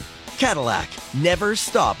waiting. Cadillac, never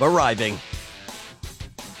stop arriving.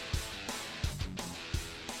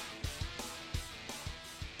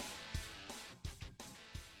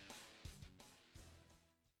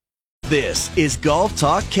 This is Golf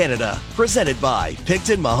Talk Canada, presented by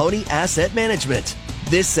Picton Mahoney Asset Management.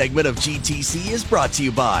 This segment of GTC is brought to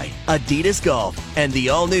you by Adidas Golf and the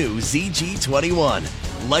all-new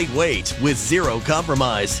ZG21. Lightweight with zero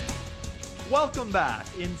compromise. Welcome back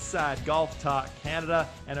inside Golf Talk Canada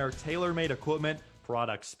and our TaylorMade Equipment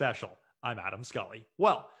product special. I'm Adam Scully.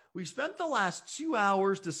 Well, we spent the last 2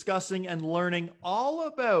 hours discussing and learning all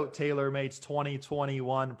about TaylorMade's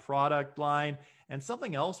 2021 product line. And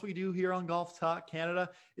something else we do here on Golf Talk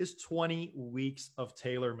Canada is 20 weeks of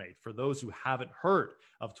TaylorMade. For those who haven't heard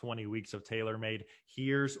of 20 weeks of TaylorMade,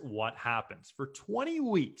 here's what happens. For 20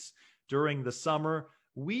 weeks during the summer,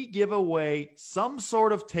 we give away some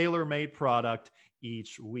sort of TaylorMade product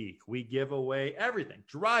each week. We give away everything: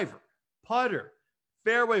 driver, putter,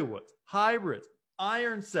 fairway woods, hybrids,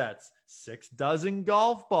 iron sets, 6 dozen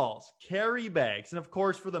golf balls, carry bags, and of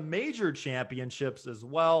course for the major championships as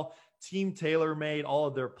well, Team TaylorMade, all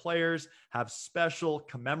of their players have special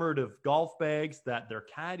commemorative golf bags that their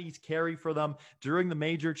caddies carry for them during the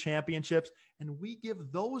major championships, and we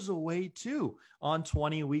give those away too on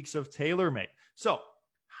 20 weeks of TaylorMade. So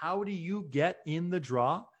how do you get in the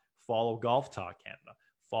draw? Follow Golf Talk Canada.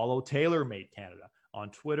 Follow TaylorMade Canada on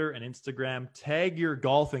Twitter and Instagram. Tag your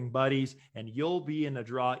golfing buddies, and you'll be in a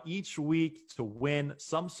draw each week to win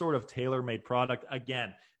some sort of TaylorMade product.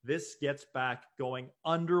 Again, this gets back going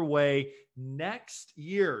underway next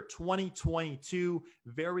year, 2022,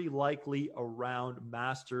 very likely around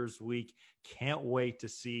Masters Week. Can't wait to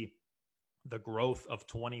see the growth of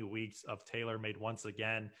 20 weeks of TaylorMade once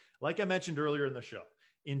again. Like I mentioned earlier in the show,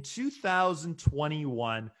 in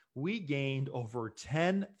 2021, we gained over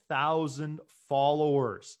 10,000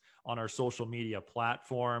 followers on our social media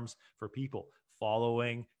platforms for people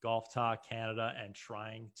following Golf Talk Canada and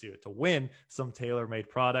trying to win some TaylorMade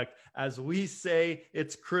product. As we say,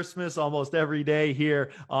 it's Christmas almost every day here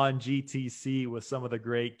on GTC with some of the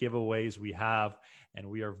great giveaways we have. And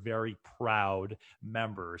we are very proud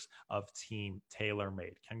members of Team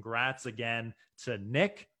TaylorMade. Congrats again to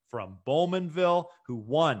Nick from Bowmanville, who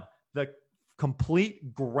won the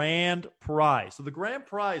complete grand prize. So the grand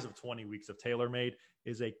prize of 20 weeks of TaylorMade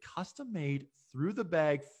is a custom-made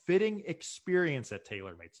through-the-bag fitting experience at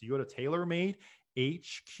TaylorMade. So you go to TaylorMade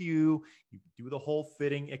HQ, you do the whole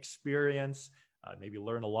fitting experience, maybe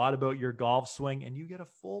learn a lot about your golf swing, and you get a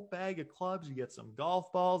full bag of clubs. You get some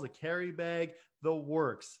golf balls, a carry bag, the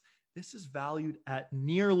works. This is valued at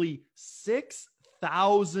nearly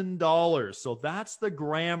 $6,000. So that's the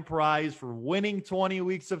grand prize for winning 20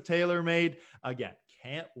 weeks of TaylorMade. Again,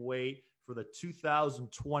 can't wait for the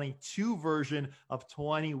 2022 version of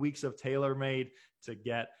 20 weeks of TaylorMade to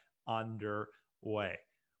get underway.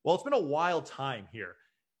 Well, it's been a wild time here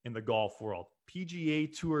in the golf world.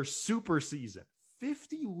 PGA Tour Super Season,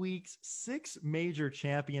 50 weeks, 6 major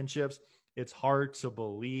championships. It's hard to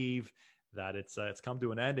believe that it's come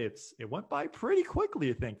to an end. It went by pretty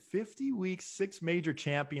quickly, I think. 50 weeks, 6 major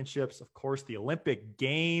championships. Of course, the Olympic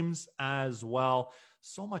Games as well.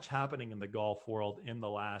 So much happening in the golf world in the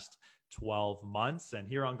last 12 months. And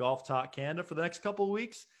here on Golf Talk Canada for the next couple of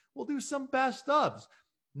weeks, we'll do some best ofs.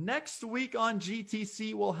 Next week on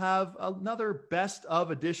GTC, we'll have another best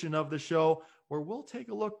of edition of the show where we'll take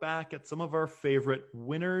a look back at some of our favorite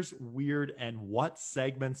winners, weird, and what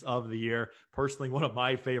segments of the year. Personally, one of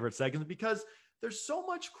my favorite segments because there's so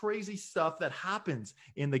much crazy stuff that happens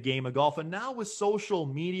in the game of golf. And now with social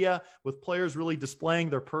media, with players really displaying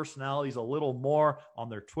their personalities a little more on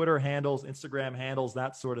their Twitter handles, Instagram handles,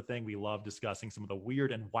 that sort of thing, we love discussing some of the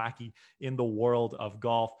weird and wacky in the world of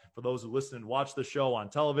golf. For those who listen and watch the show on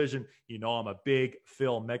television, you know I'm a big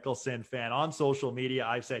Phil Mickelson fan. On social media,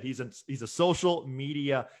 I've said he's a social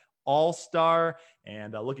media all-star,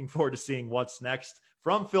 and looking forward to seeing what's next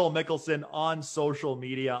from Phil Mickelson on social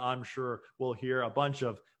media. I'm sure we'll hear a bunch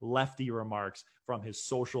of lefty remarks from his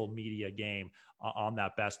social media game on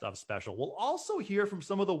that best of special. We'll also hear from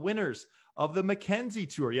some of the winners of the Mackenzie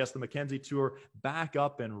Tour. Yes, the Mackenzie Tour back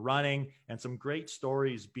up and running, and some great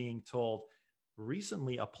stories being told.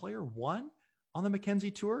 Recently, a player won on the Mackenzie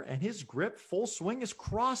Tour, and his grip, full swing, is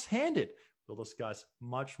cross-handed. We'll discuss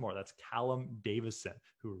much more. That's Callum Davison,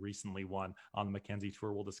 who recently won on the Mackenzie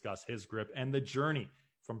Tour. We'll discuss his grip and the journey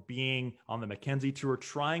from being on the Mackenzie Tour,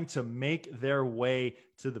 trying to make their way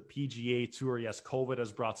to the PGA Tour. Yes, COVID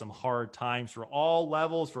has brought some hard times for all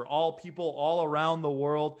levels, for all people all around the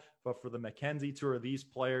world. But for the Mackenzie Tour, these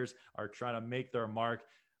players are trying to make their mark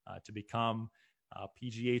to become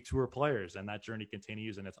PGA Tour players. And that journey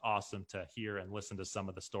continues. And it's awesome to hear and listen to some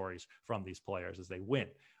of the stories from these players as they win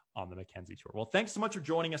on the Mackenzie Tour. Well, thanks so much for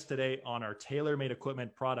joining us today on our TaylorMade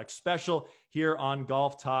Equipment product special here on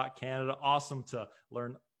Golf Talk Canada. Awesome to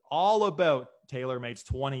learn all about TaylorMade's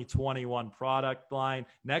 2021 product line.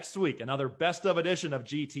 Next week, another best of edition of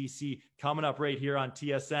GTC coming up right here on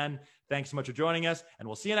TSN. Thanks so much for joining us, and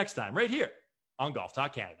we'll see you next time right here on Golf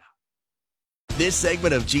Talk Canada. This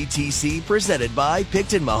segment of GTC, presented by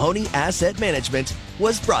Picton Mahoney Asset Management,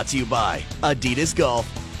 was brought to you by Adidas Golf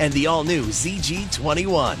and the all-new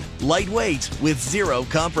ZG21. Lightweight with zero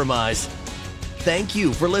compromise. Thank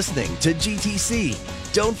you for listening to GTC.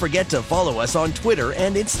 Don't forget to follow us on Twitter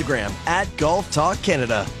and Instagram at Golf Talk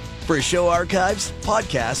Canada. For show archives,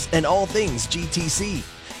 podcasts, and all things GTC,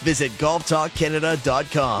 visit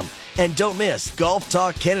golftalkcanada.com. And don't miss Golf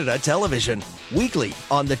Talk Canada Television, weekly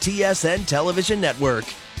on the TSN Television Network.